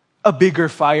 A bigger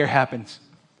fire happens.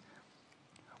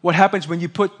 What happens when you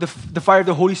put the fire of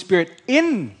the Holy Spirit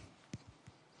in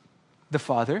the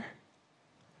Father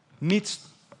meets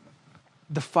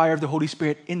the fire of the Holy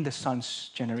Spirit in the Son's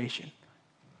generation?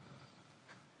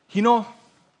 You know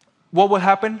what will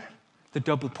happen? The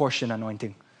double portion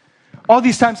anointing. All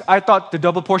these times I thought the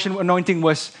double portion anointing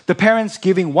was the parents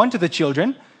giving one to the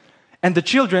children and the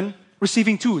children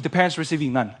receiving two, the parents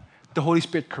receiving none. The Holy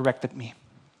Spirit corrected me.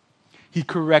 He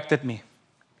corrected me.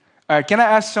 All right, can I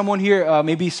ask someone here,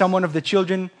 maybe someone of the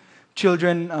children,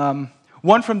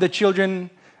 one from the children,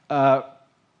 what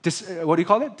do you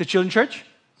call it? The children church?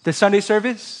 The Sunday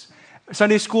service?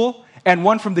 Sunday school? And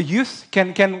one from the youth?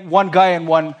 Can one guy and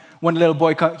one little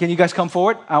boy, can you guys come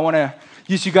forward? I want to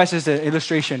use you guys as an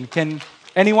illustration. Can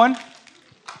anyone?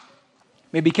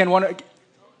 Maybe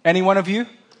any one of you?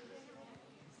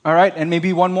 All right, and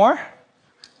maybe one more?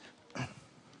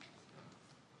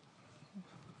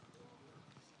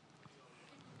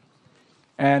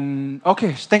 And,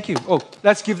 okay, thank you. Oh,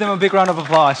 let's give them a big round of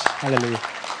applause. Hallelujah.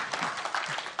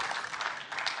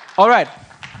 All right,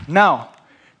 now,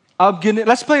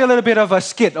 let's play a little bit of a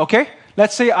skit, okay?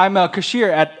 Let's say I'm a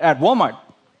cashier at Walmart,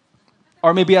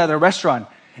 or maybe at a restaurant,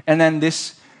 and then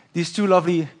these two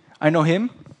lovely, I know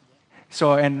him.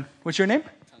 So, and what's your name?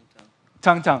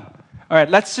 Tang Tang. All right,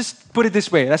 let's just put it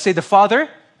this way. Let's say the Father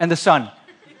and the Son,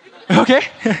 okay?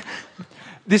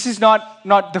 This is not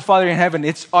the Father in heaven,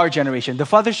 it's our generation. The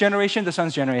Father's generation, the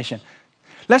Son's generation.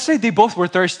 Let's say they both were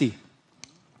thirsty.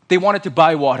 They wanted to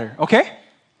buy water, okay?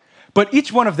 But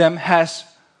each one of them has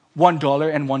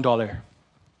 $1 and $1.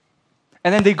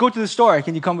 And then they go to the store.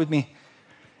 Can you come with me?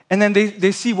 And then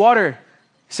they see water.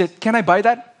 He said, can I buy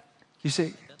that? You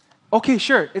say, okay,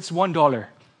 sure, it's $1.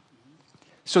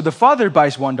 So the Father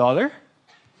buys $1.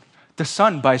 The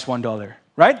Son buys $1,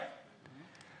 right?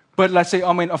 But let's say,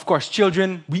 of course,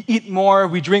 children, we eat more,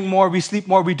 we drink more, we sleep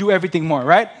more, we do everything more,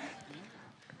 right?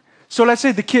 So let's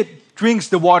say the kid drinks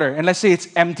the water, and let's say it's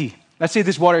empty. Let's say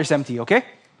this water is empty, okay?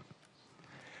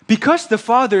 Because the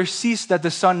Father sees that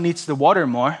the Son needs the water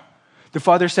more, the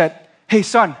Father said, hey,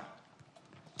 Son,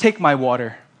 take my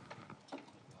water.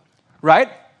 Right?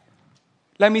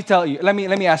 Let me tell you, let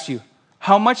me ask you,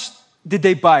 how much did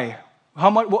they buy?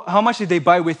 How much did they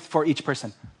buy with for each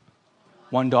person?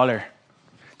 $1.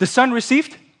 The Son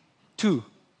received 2.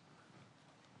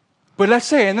 But let's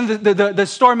say, and then the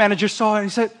store manager saw it and he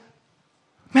said,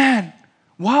 man,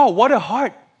 wow, what a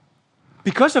heart.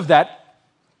 Because of that,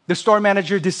 the store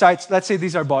manager decides, let's say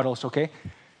these are bottles, okay?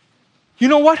 You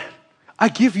know what? I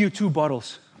give you 2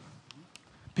 bottles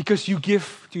because you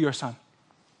give to your son.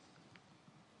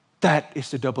 That is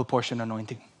the double portion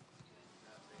anointing.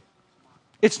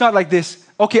 It's not like this,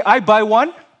 okay, I buy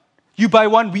 1, you buy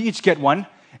 1, we each get 1.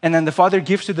 And then the Father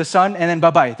gives to the Son, and then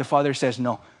bye-bye. The Father says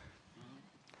no.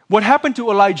 What happened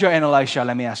to Elijah and Elisha,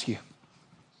 let me ask you.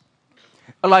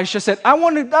 Elisha said, I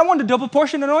want a double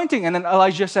portion anointing. And then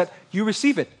Elijah said, you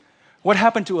receive it. What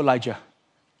happened to Elijah?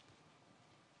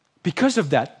 Because of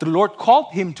that, the Lord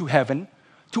called him to heaven,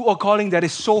 to a calling that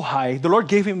is so high. The Lord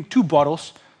gave him 2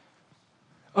 bottles,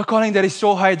 a calling that is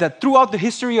so high that throughout the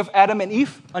history of Adam and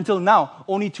Eve, until now,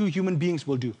 only 2 human beings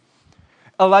will do.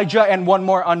 Elijah and one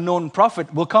more unknown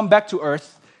prophet will come back to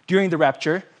earth during the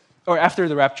rapture, or after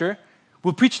the rapture,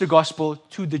 will preach the gospel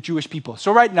to the Jewish people.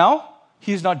 So right now,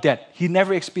 he is not dead. He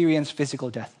never experienced physical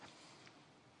death.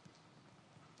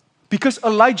 Because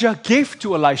Elijah gave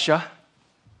to Elisha,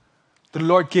 the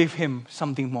Lord gave him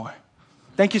something more.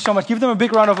 Thank you so much. Give them a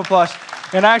big round of applause.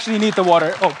 And I actually need the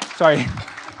water. Oh, sorry.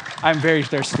 I'm very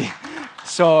thirsty.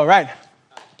 So, right.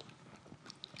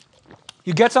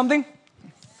 You get something?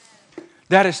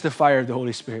 That is the fire of the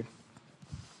Holy Spirit.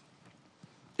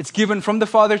 It's given from the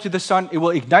Father to the Son. It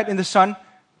will ignite in the Son.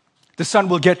 The Son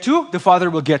will get 2. The Father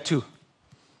will get 2.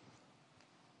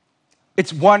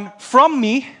 It's 1 from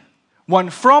me, 1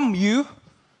 from you,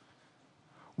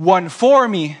 1 for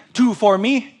me, 2 for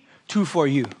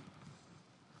you.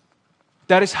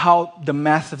 That is how the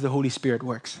math of the Holy Spirit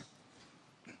works.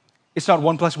 It's not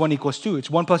 1 + 1 = 2. It's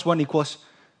 1 + 1 =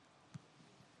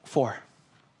 4.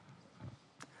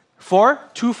 4,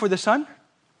 2 for the Son,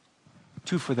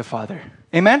 2 for the Father.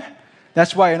 Amen?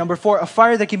 That's why, number 4, a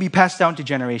fire that can be passed down to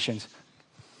generations.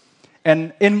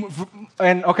 And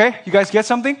okay, you guys get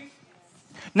something?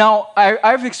 Now,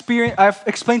 I've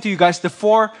explained to you guys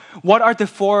what are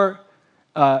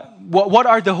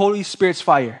the Holy Spirit's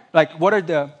fire? Like, what are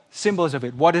the symbols of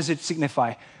it? What does it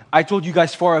signify? I told you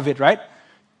guys 4 of it, right?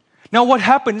 Now, what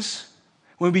happens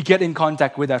when we get in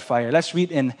contact with that fire. Let's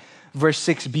read in verse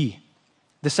 6b,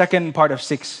 the second part of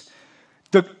 6.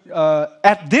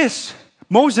 At this,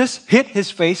 Moses hid his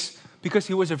face because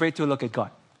he was afraid to look at God.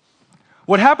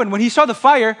 What happened when he saw the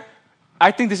fire?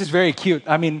 I think this is very cute.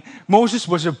 I mean, Moses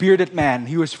was a bearded man.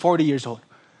 He was 40 years old.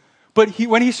 But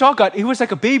when he saw God, he was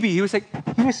like a baby. He was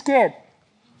scared.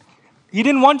 He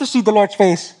didn't want to see the Lord's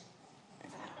face.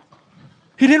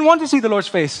 He didn't want to see the Lord's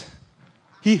face.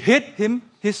 He hid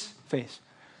his face.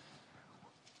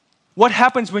 What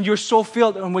happens when you're so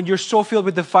filled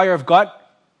with the fire of God?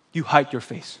 You hide your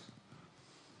face.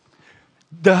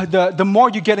 The more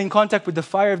you get in contact with the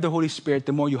fire of the Holy Spirit,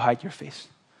 the more you hide your face.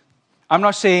 I'm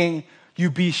not saying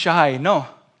you be shy, no.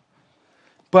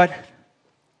 But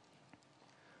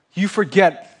you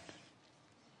forget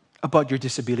about your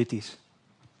disabilities.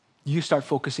 You start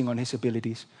focusing on his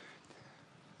abilities.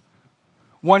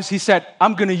 Once he said,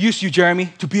 I'm going to use you,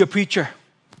 Jeremy, to be a preacher.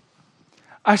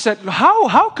 I said,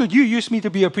 how could you use me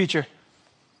to be a preacher?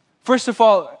 First of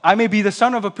all, I may be the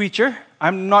son of a preacher.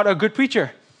 I'm not a good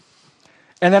preacher.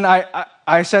 And then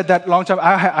I said that long time.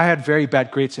 I had very bad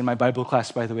grades in my Bible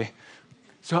class, by the way.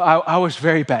 So I was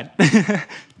very bad.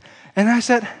 And I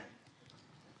said,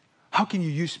 how can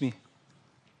you use me?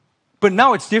 But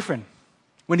now it's different.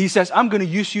 When he says, I'm going to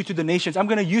use you to the nations. I'm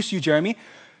going to use you, Jeremy,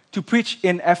 to preach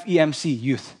in FEMC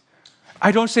youth.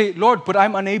 I don't say, Lord, but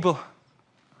I'm unable.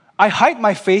 I hide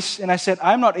my face and I said,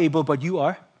 I'm not able, but you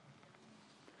are.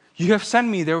 You have sent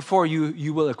me, therefore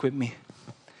you will equip me.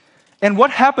 And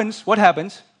what happens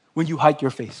when you hide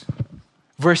your face?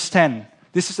 Verse 10.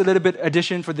 This is a little bit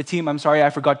addition for the team. I'm sorry,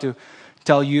 I forgot to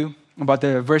tell you about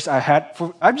the verse I had.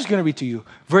 I'm just going to read to you.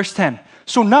 Verse 10.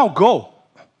 So now go.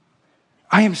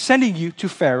 I am sending you to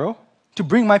Pharaoh to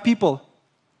bring my people,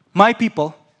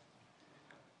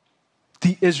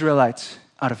 the Israelites,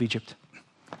 out of Egypt.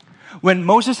 When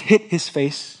Moses hid his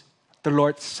face, the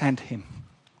Lord sent him.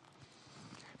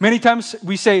 Many times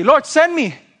we say, Lord, send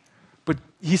me. But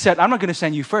he said, I'm not going to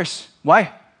send you first.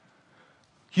 Why?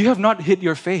 You have not hid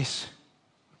your face.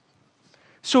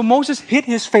 So Moses hid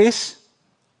his face,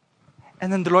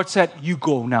 and then the Lord said, you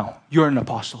go now. You're an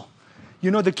apostle.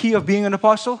 You know the key of being an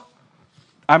apostle?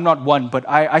 I'm not one, but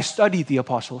I studied the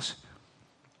apostles.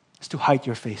 It's to hide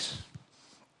your face.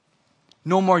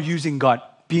 No more using God,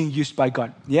 being used by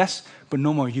God. Yes, but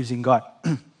no more using God.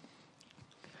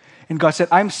 And God said,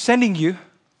 I'm sending you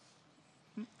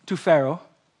to Pharaoh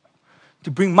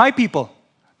to bring my people,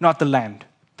 not the land,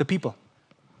 the people.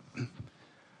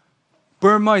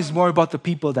 Burma is more about the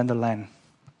people than the land.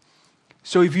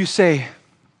 So if you say,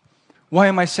 why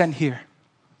am I sent here?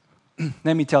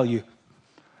 Let me tell you.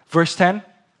 Verse 10,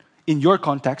 in your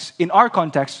context, in our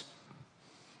context,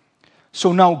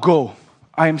 so now go.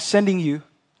 I am sending you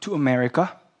to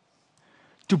America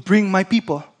to bring my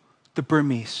people, the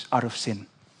Burmese, out of sin.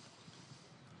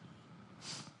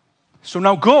 So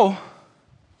now go.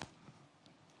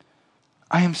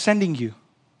 I am sending you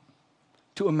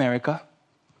to America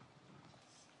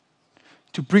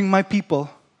to bring my people,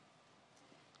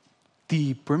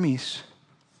 the Burmese,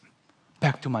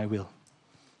 back to my will.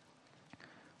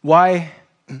 Why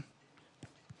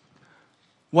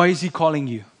is he calling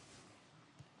you?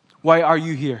 Why are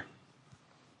you here?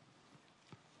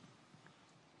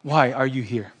 Why are you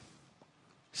here?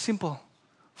 Simple.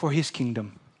 For his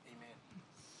kingdom. Amen.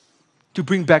 To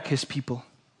bring back his people.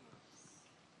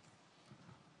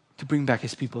 To bring back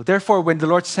his people. Therefore, when the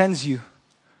Lord sends you,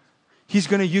 he's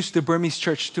going to use the Burmese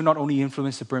church to not only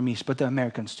influence the Burmese, but the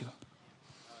Americans too.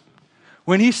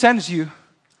 When he sends you,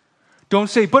 don't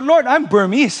say, but Lord, I'm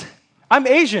Burmese. I'm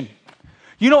Asian.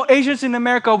 You know, Asians in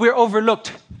America, we're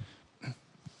overlooked.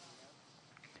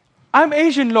 I'm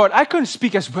Asian, Lord. I couldn't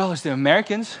speak as well as the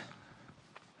Americans.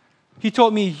 He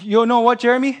told me, you know what,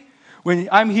 Jeremy? When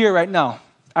I'm here right now,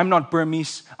 I'm not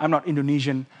Burmese, I'm not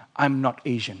Indonesian, I'm not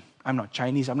Asian. I'm not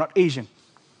Chinese, I'm not Asian.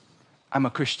 I'm a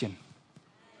Christian.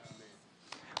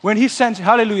 When he sends,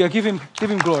 hallelujah, give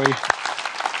him glory.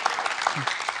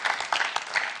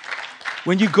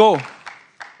 When you go,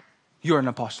 you're an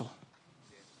apostle.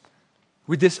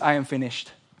 With this, I am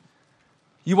finished.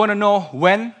 You want to know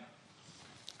when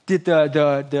did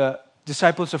the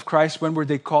disciples of Christ, when were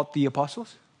they called the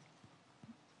apostles?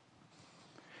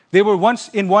 They were once,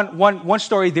 in one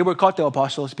story, they were called the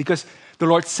apostles because the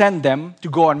Lord sent them to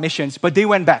go on missions, but they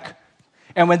went back.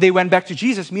 And when they went back to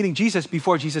Jesus, meeting Jesus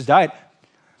before Jesus died,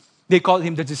 they called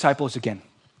him the disciples again.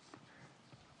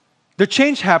 The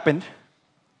change happened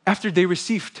after they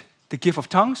received the gift of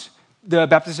tongues, the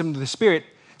baptism of the Spirit,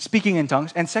 speaking in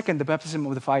tongues, and second, the baptism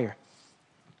of the fire.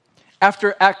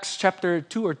 After Acts chapter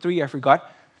 2 or 3, I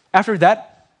forgot, after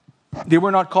that, they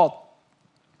were not called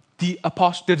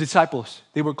the disciples,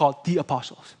 they were called the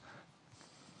apostles.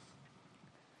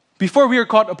 Before we are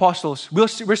called apostles, we're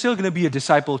still going to be a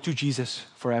disciple to Jesus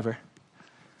forever.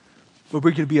 But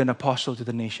we're going to be an apostle to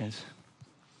the nations.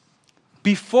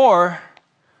 Before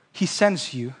He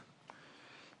sends you,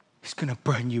 He's going to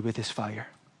burn you with His fire.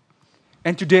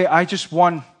 And today, I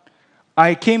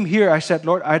came here, I said,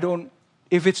 Lord,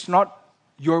 if it's not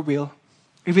your will,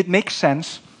 if it makes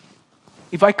sense,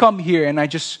 if I come here and I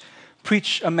just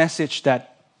preach a message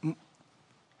that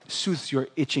soothes your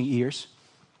itching ears,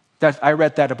 I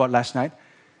read that about last night.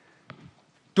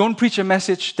 Don't preach a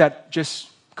message that just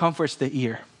comforts the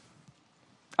ear.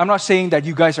 I'm not saying that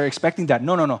you guys are expecting that.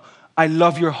 No. I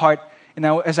love your heart. And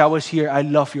as I was here, I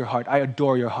love your heart. I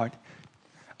adore your heart.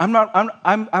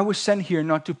 I was sent here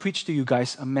not to preach to you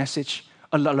guys a message,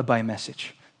 a lullaby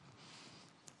message.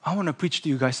 I want to preach to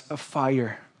you guys a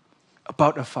fire,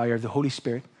 the Holy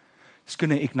Spirit. It's going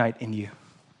to ignite in you.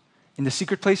 In the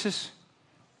secret places,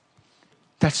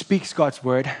 that speaks God's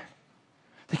word,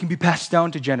 that can be passed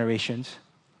down to generations,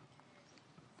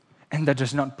 and that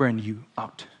does not burn you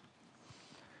out.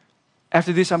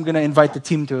 After this, I'm going to invite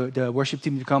the worship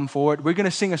team to come forward. We're going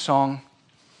to sing a song.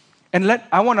 And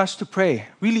I want us to pray.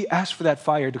 Really ask for that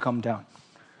fire to come down.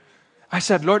 I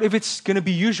said, Lord, if it's going to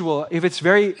be usual, if it's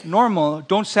very normal,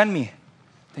 don't send me.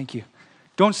 Thank you.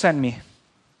 Don't send me.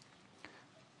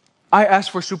 I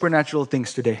ask for supernatural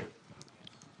things today.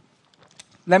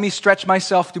 Let me stretch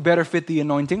myself to better fit the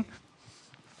anointing.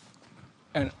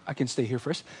 And I can stay here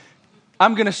first.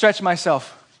 I'm going to stretch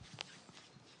myself.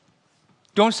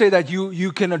 Don't say that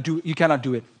you cannot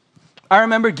do it. I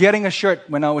remember getting a shirt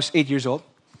when I was 8 years old.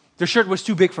 The shirt was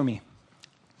too big for me.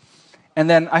 And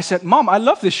then I said, Mom, I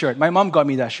love this shirt. My mom got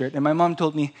me that shirt. And my mom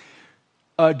told me,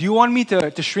 do you want me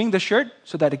to shrink the shirt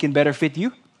so that it can better fit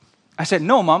you? I said,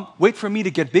 no, Mom. Wait for me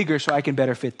to get bigger so I can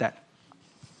better fit that.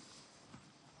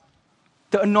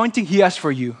 The anointing He has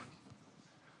for you,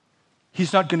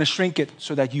 He's not going to shrink it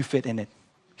so that you fit in it.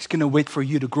 He's going to wait for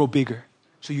you to grow bigger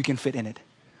so you can fit in it.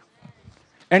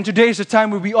 And today is the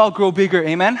time where we all grow bigger.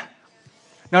 Amen?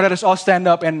 Now let us all stand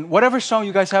up. And whatever song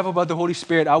you guys have about the Holy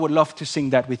Spirit, I would love to sing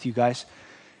that with you guys.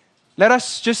 Let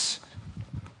us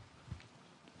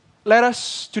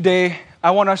today,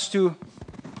 I want us to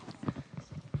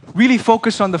really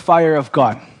focus on the fire of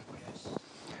God.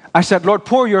 I said, Lord,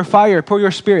 pour your fire, pour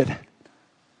your Spirit.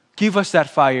 Give us that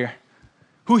fire.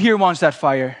 Who here wants that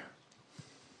fire?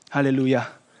 Hallelujah.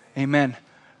 Amen.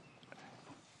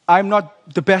 I'm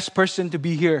not the best person to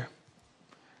be here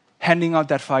handing out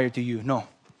that fire to you. No.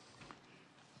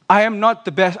 I am not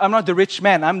the best. I'm not the rich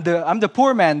man. I'm the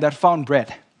poor man that found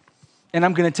bread. And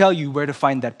I'm going to tell you where to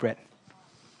find that bread.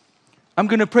 I'm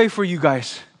going to pray for you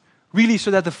guys, really,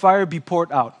 so that the fire be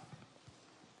poured out.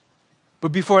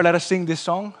 But before, let us sing this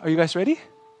song. Are you guys ready?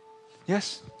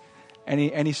 Yes?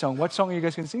 Any song? What song are you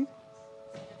guys going to sing?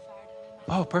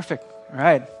 Oh, perfect. All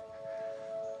right.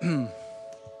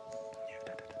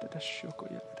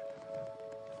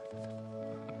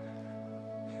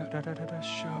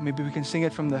 Maybe we can sing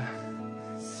it from the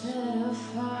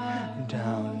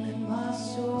down in my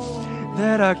soul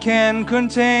that I can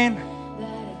contain.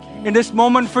 In this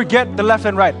moment, forget the left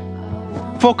and right.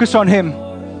 Focus on Him.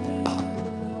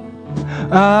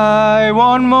 I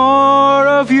want more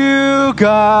of you,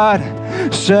 God.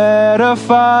 Set a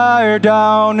fire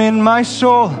down in my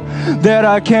soul that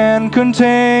I can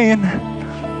contain.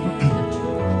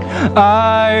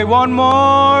 I want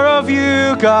more of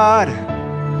you, God.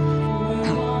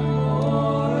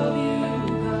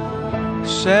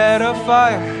 Set a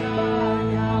fire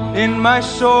in my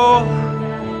soul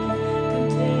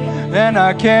and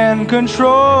I can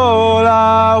control.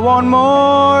 I want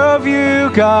more of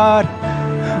you, God.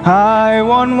 I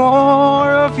want more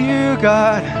of you,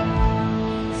 God.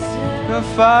 A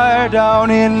fire down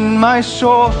in my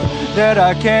soul that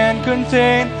I can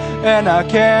contain and I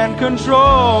can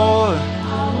control.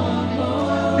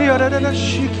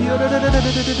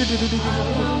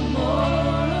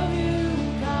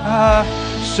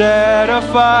 Set a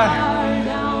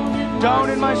fire down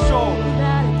in my soul.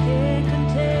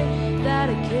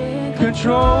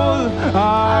 Control.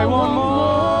 I want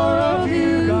more of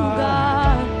you,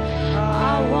 God.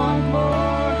 I want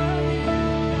more of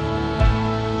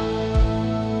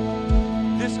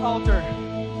you. This altar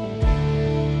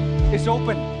is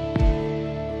open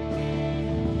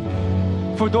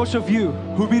for those of you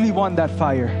who really want that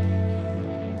fire.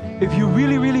 If you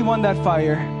really, really want that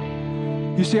fire,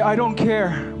 you say, I don't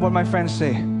care what my friends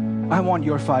say. I want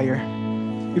your fire.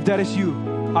 If that is you,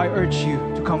 I urge you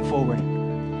to come forward.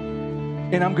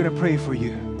 And I'm going to pray for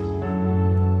you.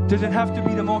 Doesn't have to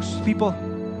be the most people.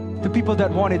 The people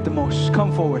that want it the most,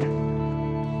 come forward.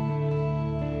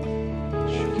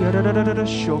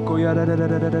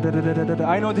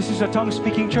 I know this is a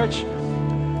tongue-speaking church.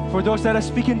 For those that are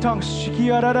speaking tongues,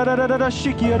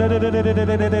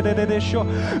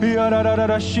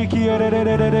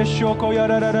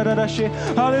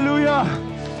 hallelujah.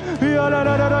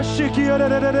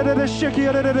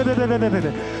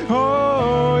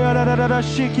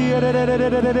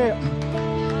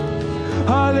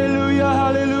 Hallelujah,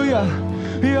 hallelujah.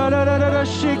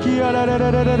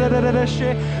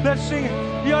 Let's sing it.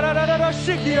 Hallelujah,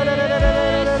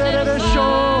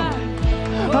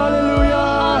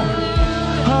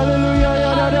 hallelujah.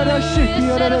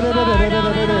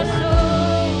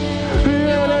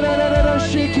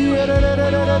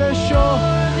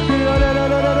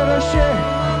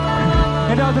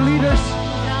 And now the leaders,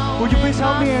 would you please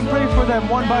help me and pray for them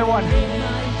one by one?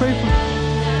 Pray for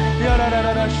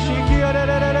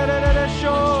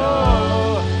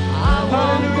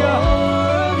hallelujah.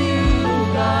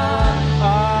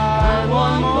 I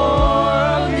want more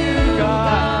of you,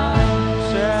 God.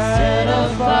 Set a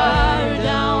fire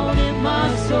down in my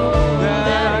soul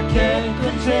that I can't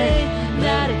contain,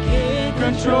 that I can't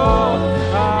control.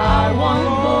 I want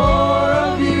more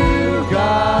of you,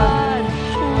 God.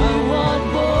 I want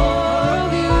more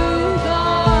of you,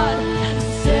 God.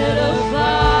 Set a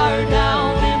fire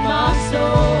down in my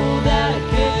soul that I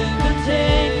can't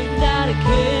contain, that I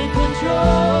can't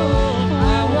control.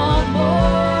 I want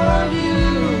more of you,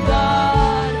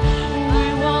 God. We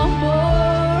want more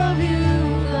of you,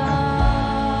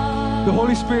 God. The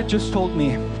Holy Spirit just told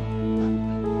me,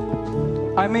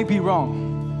 I may be wrong,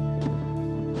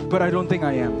 but I don't think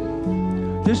I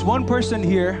am. There's one person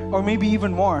here, or maybe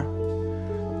even more.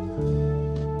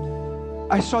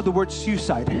 I saw the word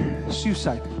suicide.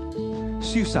 Suicide.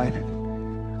 Suicide.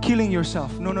 Killing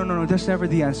yourself. No, that's never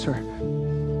the answer.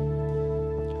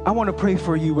 I want to pray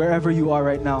for you wherever you are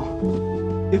right now.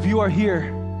 If you are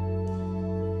here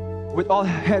with all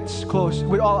heads closed,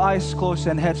 with all eyes closed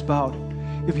and heads bowed,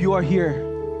 if you are here,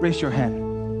 raise your hand.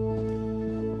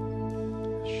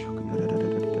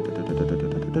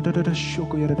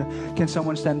 Can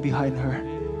someone stand behind her?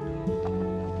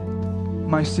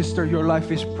 My sister, your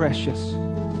life is precious.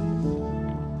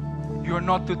 You are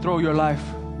not to throw your life.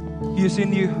 He is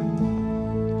in you.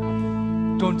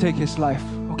 Don't take his life,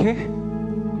 okay?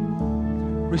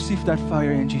 Receive that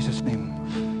fire in Jesus' name.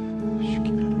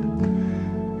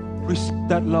 Receive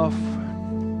that love.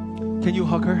 Can you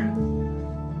hug her?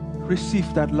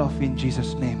 Receive that love in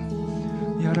Jesus' name.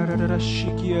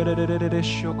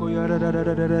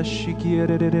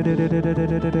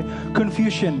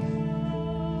 Confusion.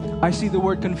 I see the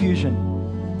word confusion.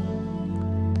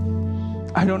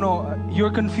 I don't know.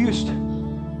 You're confused.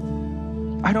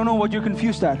 I don't know what you're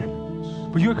confused at,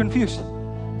 but you're confused.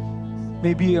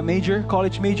 Maybe a major,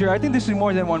 college major. I think this is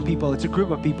more than one people. It's a group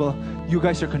of people. You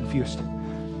guys are confused.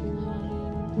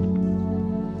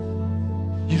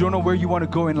 You don't know where you want to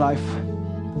go in life.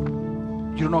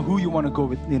 You don't know who you want to go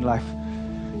with in life.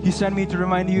 He sent me to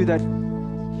remind you that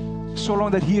so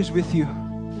long that He is with you,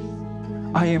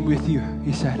 I am with you,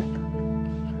 He said.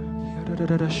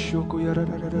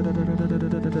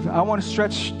 I want to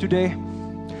stretch today,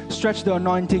 stretch the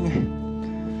anointing.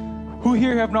 Who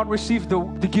here have not received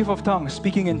the gift of tongues,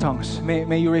 speaking in tongues?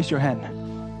 May you raise your hand.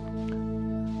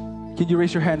 Can you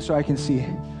raise your hand so I can see?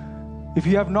 If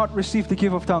you have not received the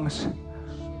gift of tongues,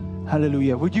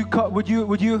 hallelujah. Would you,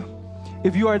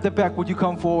 if you are at the back, would you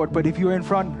come forward? But if you're in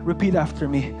front, repeat after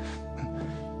me.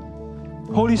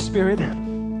 Holy Spirit,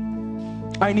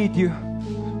 I need you.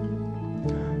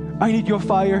 I need your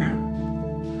fire.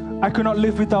 I cannot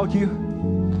live without you.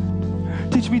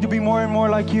 Teach me to be more and more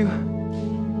like you.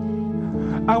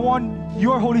 I want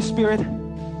your Holy Spirit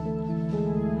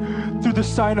through the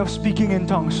sign of speaking in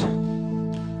tongues.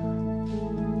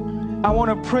 I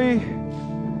want to pray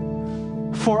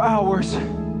for hours.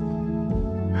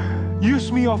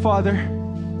 Use me, oh Father.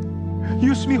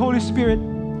 Use me, Holy Spirit.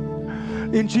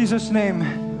 In Jesus' name.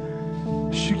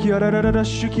 And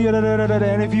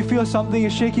if you feel something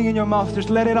is shaking in your mouth, just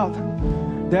let it out.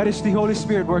 That is the Holy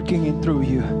Spirit working in through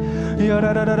you.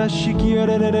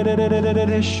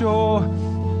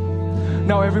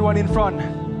 Now everyone in front,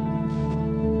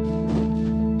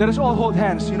 let us all hold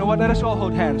hands. You know what? Let us all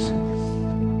hold hands.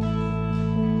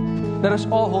 Let us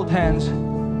all hold hands.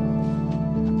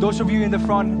 Those of you in the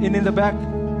front and in the back,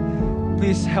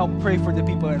 please help pray for the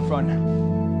people in front.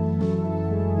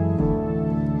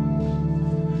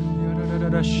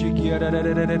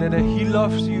 He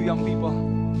loves you, young people.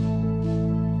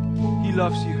 He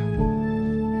loves you.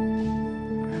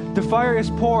 The fire is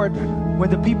poured when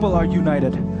the people are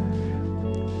united.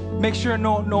 Make sure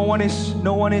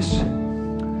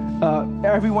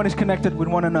everyone is connected with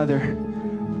one another.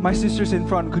 My sisters in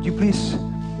front, could you please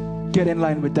get in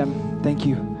line with them? Thank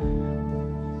you.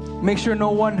 Make sure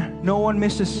no one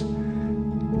misses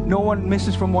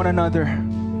from one another.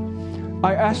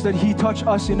 I ask that He touch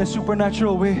us in a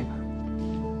supernatural way.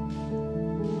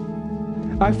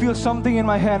 I feel something in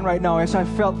my hand right now as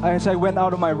I went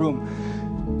out of my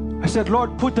room. I said,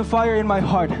 Lord, put the fire in my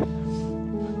heart.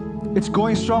 It's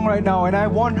going strong right now, and I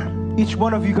want each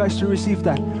one of you guys to receive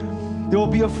that. There will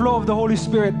be a flow of the Holy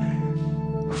Spirit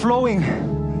flowing.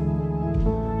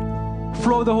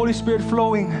 Flow of the Holy Spirit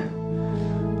flowing.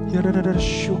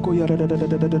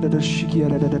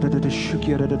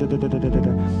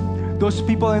 Those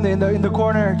people in the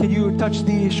corner, can you touch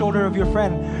the shoulder of your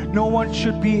friend? No one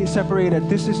should be separated.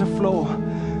 This is a flow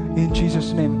in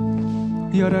Jesus' name.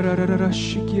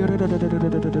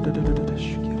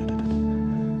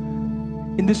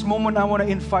 In this moment, I want to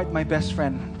invite my best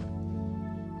friend.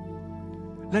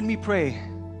 Let me pray,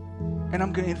 and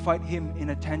I'm going to invite him in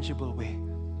a tangible way.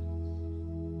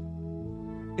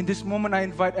 In this moment, I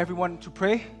invite everyone to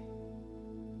pray.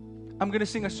 I'm going to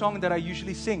sing a song that I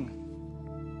usually sing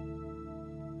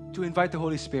to invite the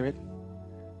Holy Spirit.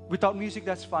 Without music,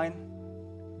 that's fine.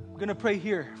 I'm going to pray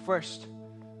here first.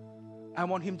 I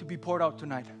want Him to be poured out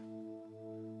tonight.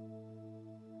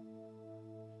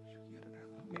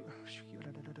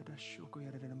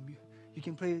 You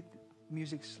can play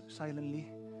music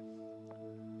silently.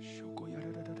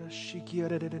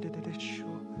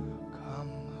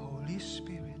 Come, Holy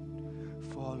Spirit,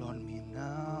 fall on me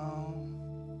now.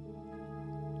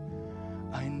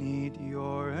 I need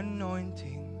your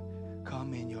anointing.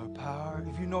 Come in your power.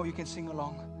 If you know, you can sing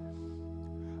along.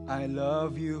 I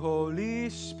love you, Holy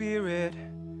Spirit.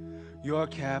 You're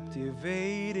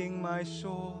captivating my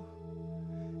soul.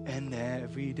 And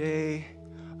every day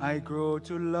I grow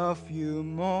to love you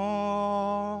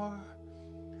more.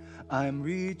 I'm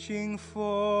reaching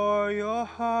for your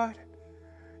heart.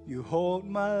 You hold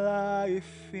my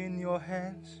life in your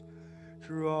hands,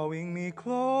 drawing me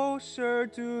closer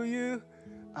to you.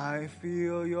 I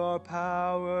feel your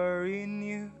power in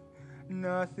you.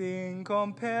 Nothing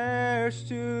compares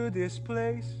to this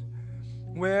place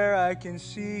where I can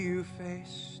see you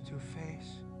face to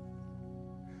face.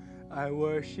 I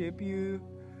worship you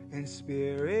in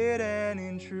spirit and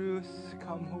in truth.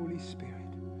 Come, Holy Spirit.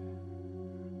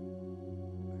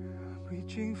 I'm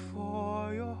reaching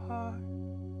for your heart.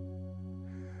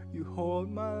 You hold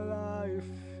my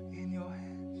life in your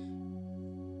hands.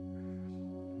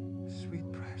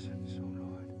 Sweet presence, oh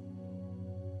Lord.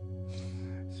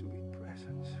 Sweet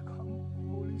presence. Come,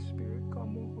 Holy Spirit.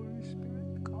 Come, oh Holy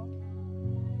Spirit. Come.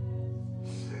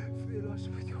 Fill us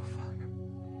with your fire.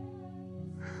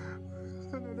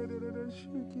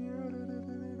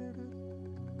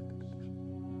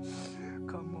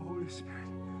 Come, oh Holy Spirit.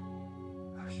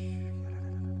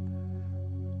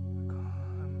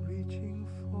 I'm reaching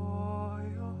for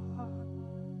your heart.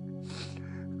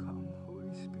 Come,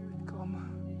 Holy Spirit. Come.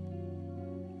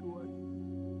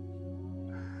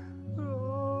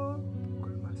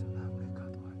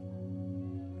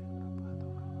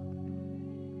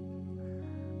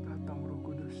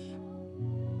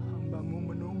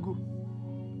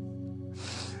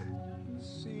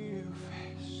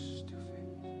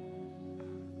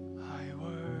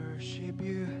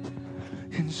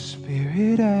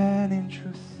 Spirit and in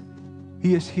truth.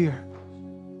 He is here.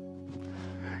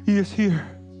 He is here.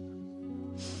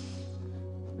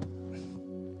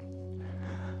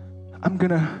 I'm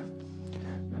gonna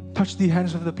touch the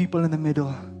hands of the people in the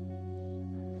middle.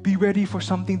 Be ready for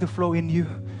something to flow in you.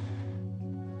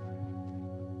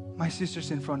 My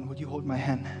sisters in front, would you hold my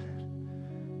hand?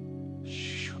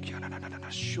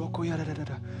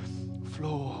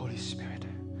 Flow, Holy Spirit.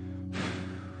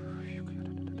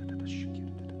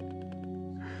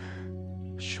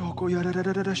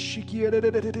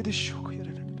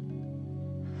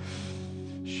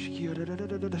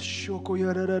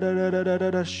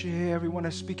 Everyone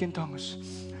is speaking tongues.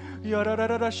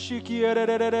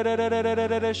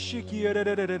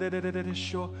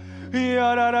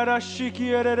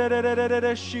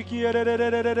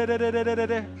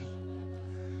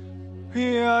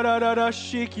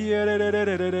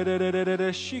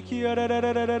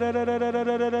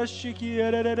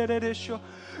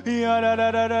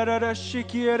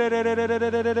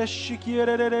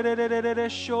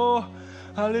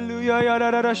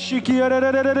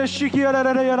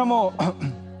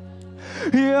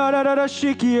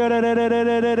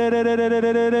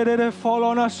 Fall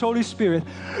on us, Holy Spirit.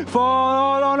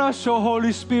 Fall on us, oh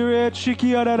Holy Spirit.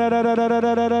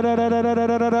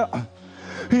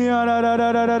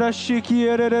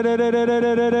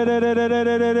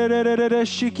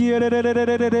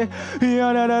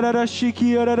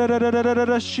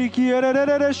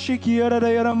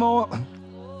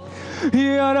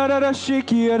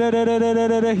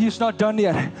 He's not done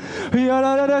yet.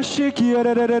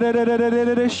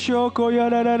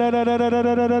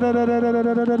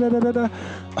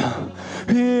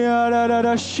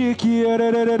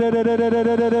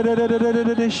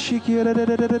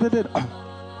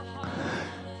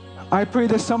 I pray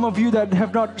that some of you that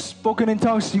have not spoken in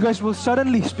tongues, you guys will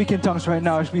suddenly speak in tongues right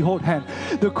now as we hold hand.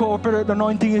 The corporate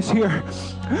anointing is here.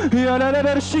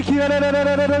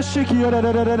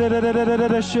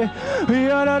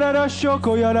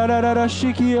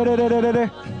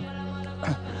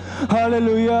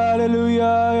 Hallelujah,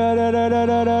 hallelujah.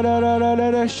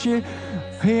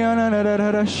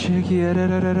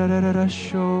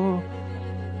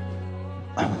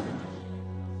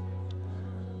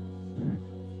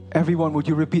 Everyone, would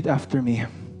you repeat after me?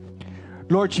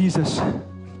 Lord Jesus,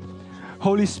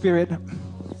 Holy Spirit,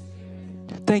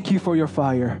 thank you for your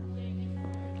fire.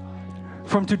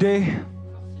 From today,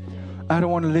 I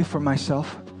don't want to live for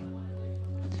myself.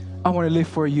 I want to live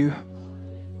for you.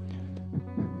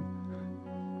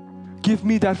 Give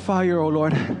me that fire, oh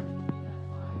Lord.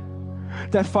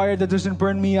 That fire that doesn't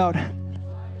burn me out.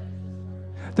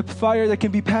 The fire that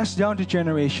can be passed down to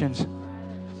generations.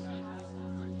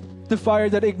 The fire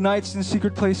that ignites in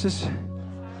secret places.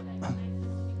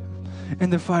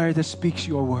 And the fire that speaks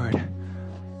your word.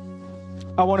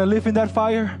 I want to live in that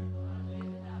fire.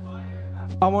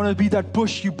 I want to be that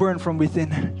bush you burn from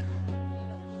within.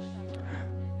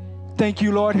 Thank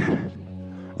you, Lord.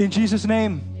 In Jesus'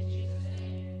 name.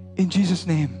 In Jesus'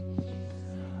 name.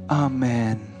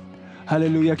 Amen.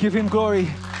 Hallelujah. Give him glory.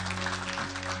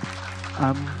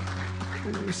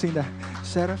 Sing that.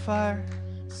 Set a fire.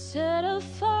 Set a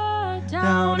fire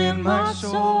down in my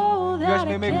soul You guys that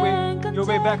may I make can't your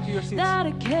way back to contain, your seats. that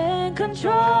I can't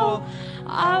control.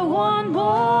 I want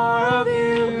more of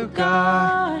you,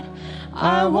 God.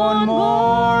 I want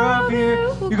more of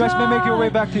you. You guys may make your way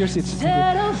back to your seats.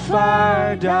 Set a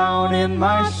fire down in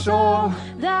my soul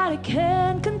that I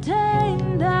can't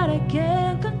contain, that I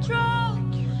can't control.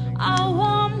 I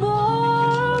want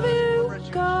more of you,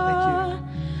 God.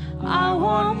 I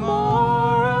want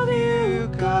more of you,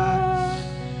 God.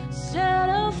 Set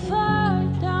a fire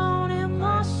down in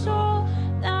my soul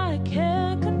that I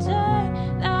can't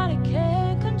contain, that I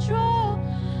can't control.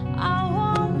 I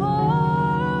want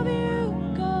more of you,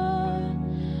 God.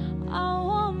 I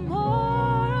want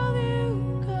more of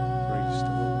you, God. Praise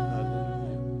the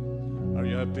Lord. Hallelujah. Are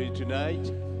you happy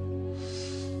tonight?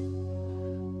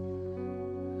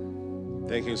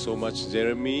 Thank you so much,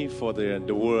 Jeremy, for the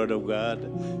word of God.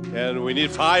 And we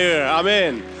need fire.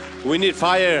 Amen. We need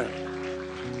fire.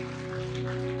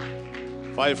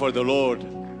 Fire for the Lord.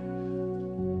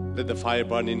 Let the fire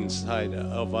burn inside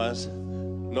of us,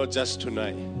 not just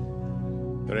tonight,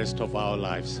 the rest of our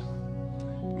lives.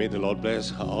 May the Lord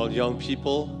bless all young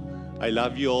people. I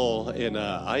love you all, and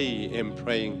I am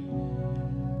praying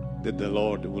that the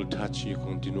Lord will touch you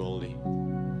continually.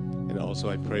 And also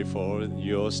I pray for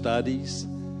your studies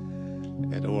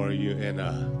and over you. And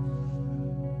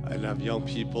I love young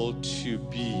people to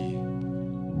be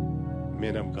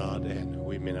men of God and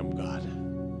women of God.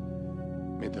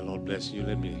 May the Lord bless you.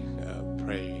 Let me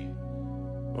pray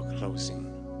for closing.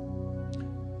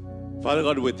 Father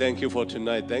God, we thank you for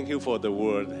tonight. Thank you for the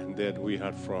word that we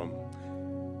heard from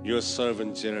your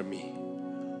servant Jeremy.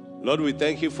 Lord, we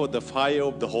thank you for the fire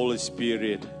of the Holy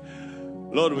Spirit.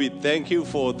 Lord, we thank you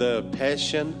for the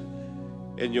passion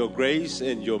and your grace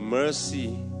and your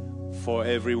mercy for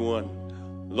everyone.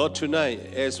 Lord,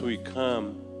 tonight as we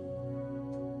come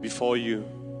before you,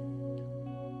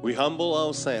 we humble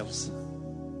ourselves.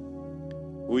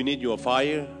 We need your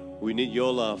fire. We need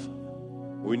your love.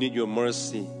 We need your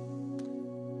mercy.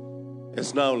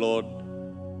 As now, Lord,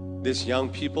 these young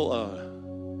people are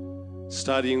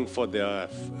studying for their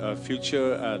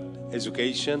future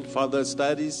education, further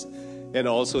studies, and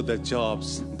also the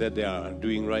jobs that they are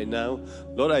doing right now.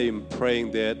 Lord, I am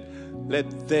praying that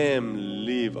let them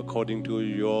live according to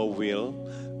your will.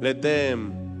 Let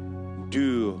them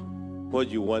do what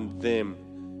you want them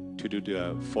to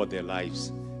do for their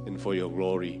lives and for your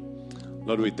glory.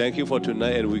 Lord, we thank you for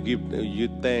tonight, and we give you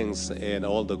thanks and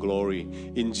all the glory.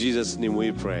 In Jesus' name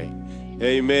we pray.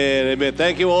 Amen. Amen.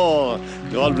 Thank you all.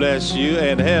 God bless you,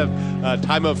 and have a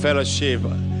time of fellowship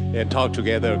and talk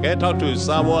together. Okay? Talk to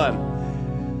someone.